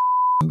is so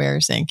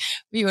embarrassing.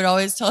 He would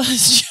always tell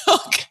this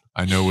joke.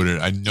 I know what it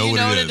is. I know.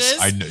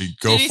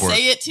 Go Did for it. Did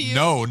he say it to you?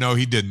 No,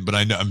 he didn't. But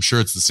I'm sure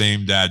it's the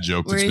same dad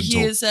joke where that's been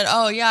told. He said,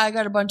 "Oh yeah, I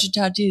got a bunch of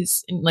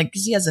tattoos, and like,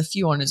 cause he has a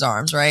few on his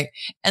arms, right?"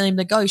 And then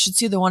like, "Oh, you should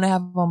see the one I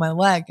have on my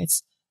leg.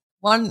 It's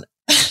one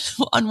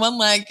on one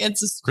leg.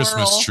 It's a squirrel.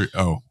 Christmas tree.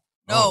 Oh,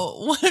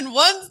 no, on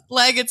one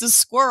leg it's a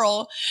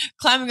squirrel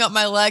climbing up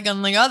my leg.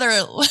 On the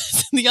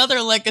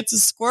other leg, it's a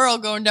squirrel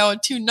going down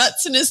with 2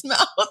 nuts in his mouth."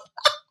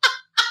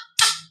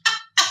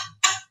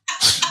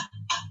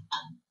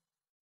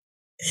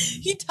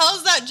 He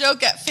tells that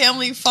joke at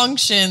family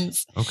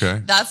functions.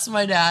 Okay. That's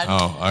my dad.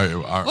 Oh,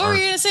 what were you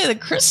going to say? The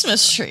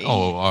Christmas tree.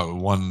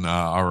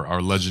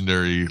 Our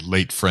legendary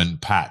late friend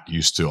Pat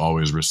used to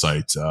always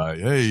recite,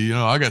 hey,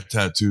 I got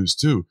tattoos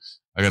too.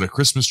 I got a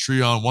Christmas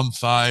tree on one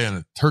thigh and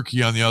a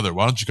turkey on the other.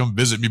 Why don't you come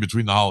visit me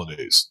between the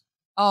holidays?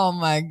 Oh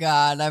my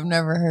God. I've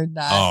never heard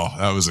that. Oh,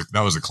 that was a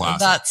classic.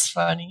 That's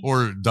funny.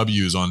 Or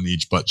W's on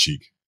each butt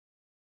cheek.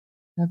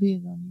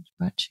 W's on each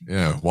butt cheek.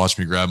 Yeah. Watch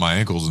me grab my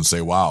ankles and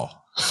say, wow.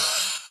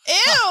 Ew.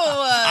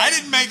 I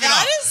didn't make it up.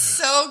 That is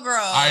so gross.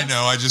 I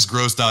know. I just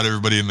grossed out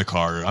everybody in the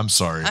car. I'm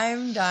sorry.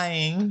 I'm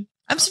dying.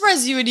 I'm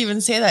surprised you would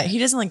even say that. He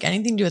doesn't like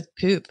anything to do with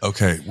poop.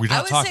 Okay. We're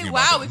not talking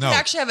about that. We could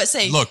actually have it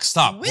say, look,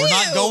 stop. We're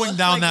not going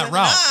down that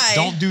route.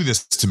 Don't do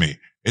this to me.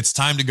 It's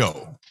time to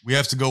go. We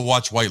have to go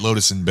watch White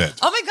Lotus in bed.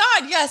 Oh my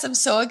God. Yes. I'm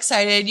so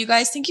excited. You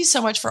guys, thank you so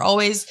much for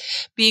always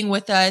being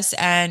with us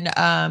and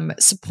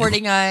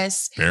supporting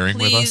us. Bearing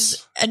with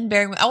us. And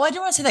bearing. Oh, I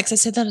don't want to say that because I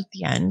said that at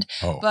the end.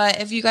 Oh. But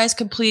if you guys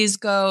could please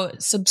go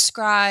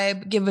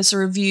subscribe, give us a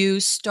review,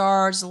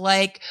 stars,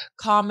 like,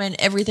 comment,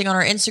 everything on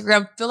our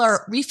Instagram.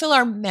 Refill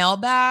our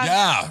mailbag.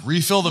 Yeah.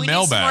 Refill the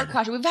mailbag. Some more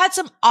questions. We've had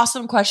some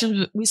awesome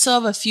questions. We still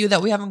have a few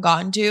that we haven't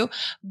gotten to,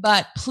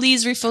 but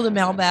please refill the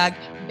mailbag.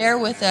 Bear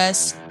with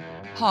us.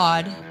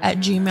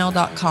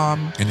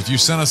 pod@gmail.com. And if you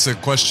sent us a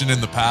question in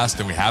the past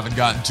and we haven't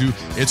gotten to,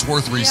 it's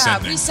worth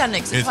resending. Yeah, resending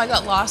because if I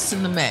got lost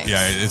in the mix.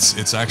 Yeah,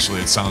 it's actually,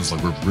 it sounds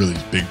like we're really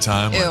big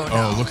time. Ew, like,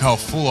 no. Oh, look how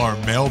full our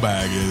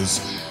mailbag is.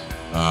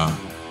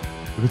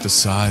 Look at the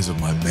size of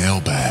my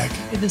mailbag.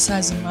 Look at the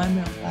size of my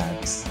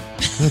mailbags.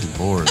 Good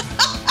Lord.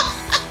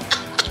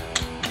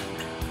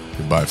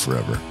 Goodbye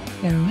forever.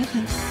 Bear with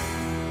us.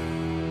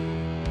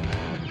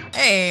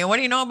 Hey, what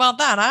do you know about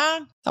that,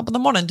 huh? Top of the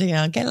morning to you.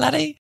 Okay,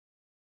 laddie?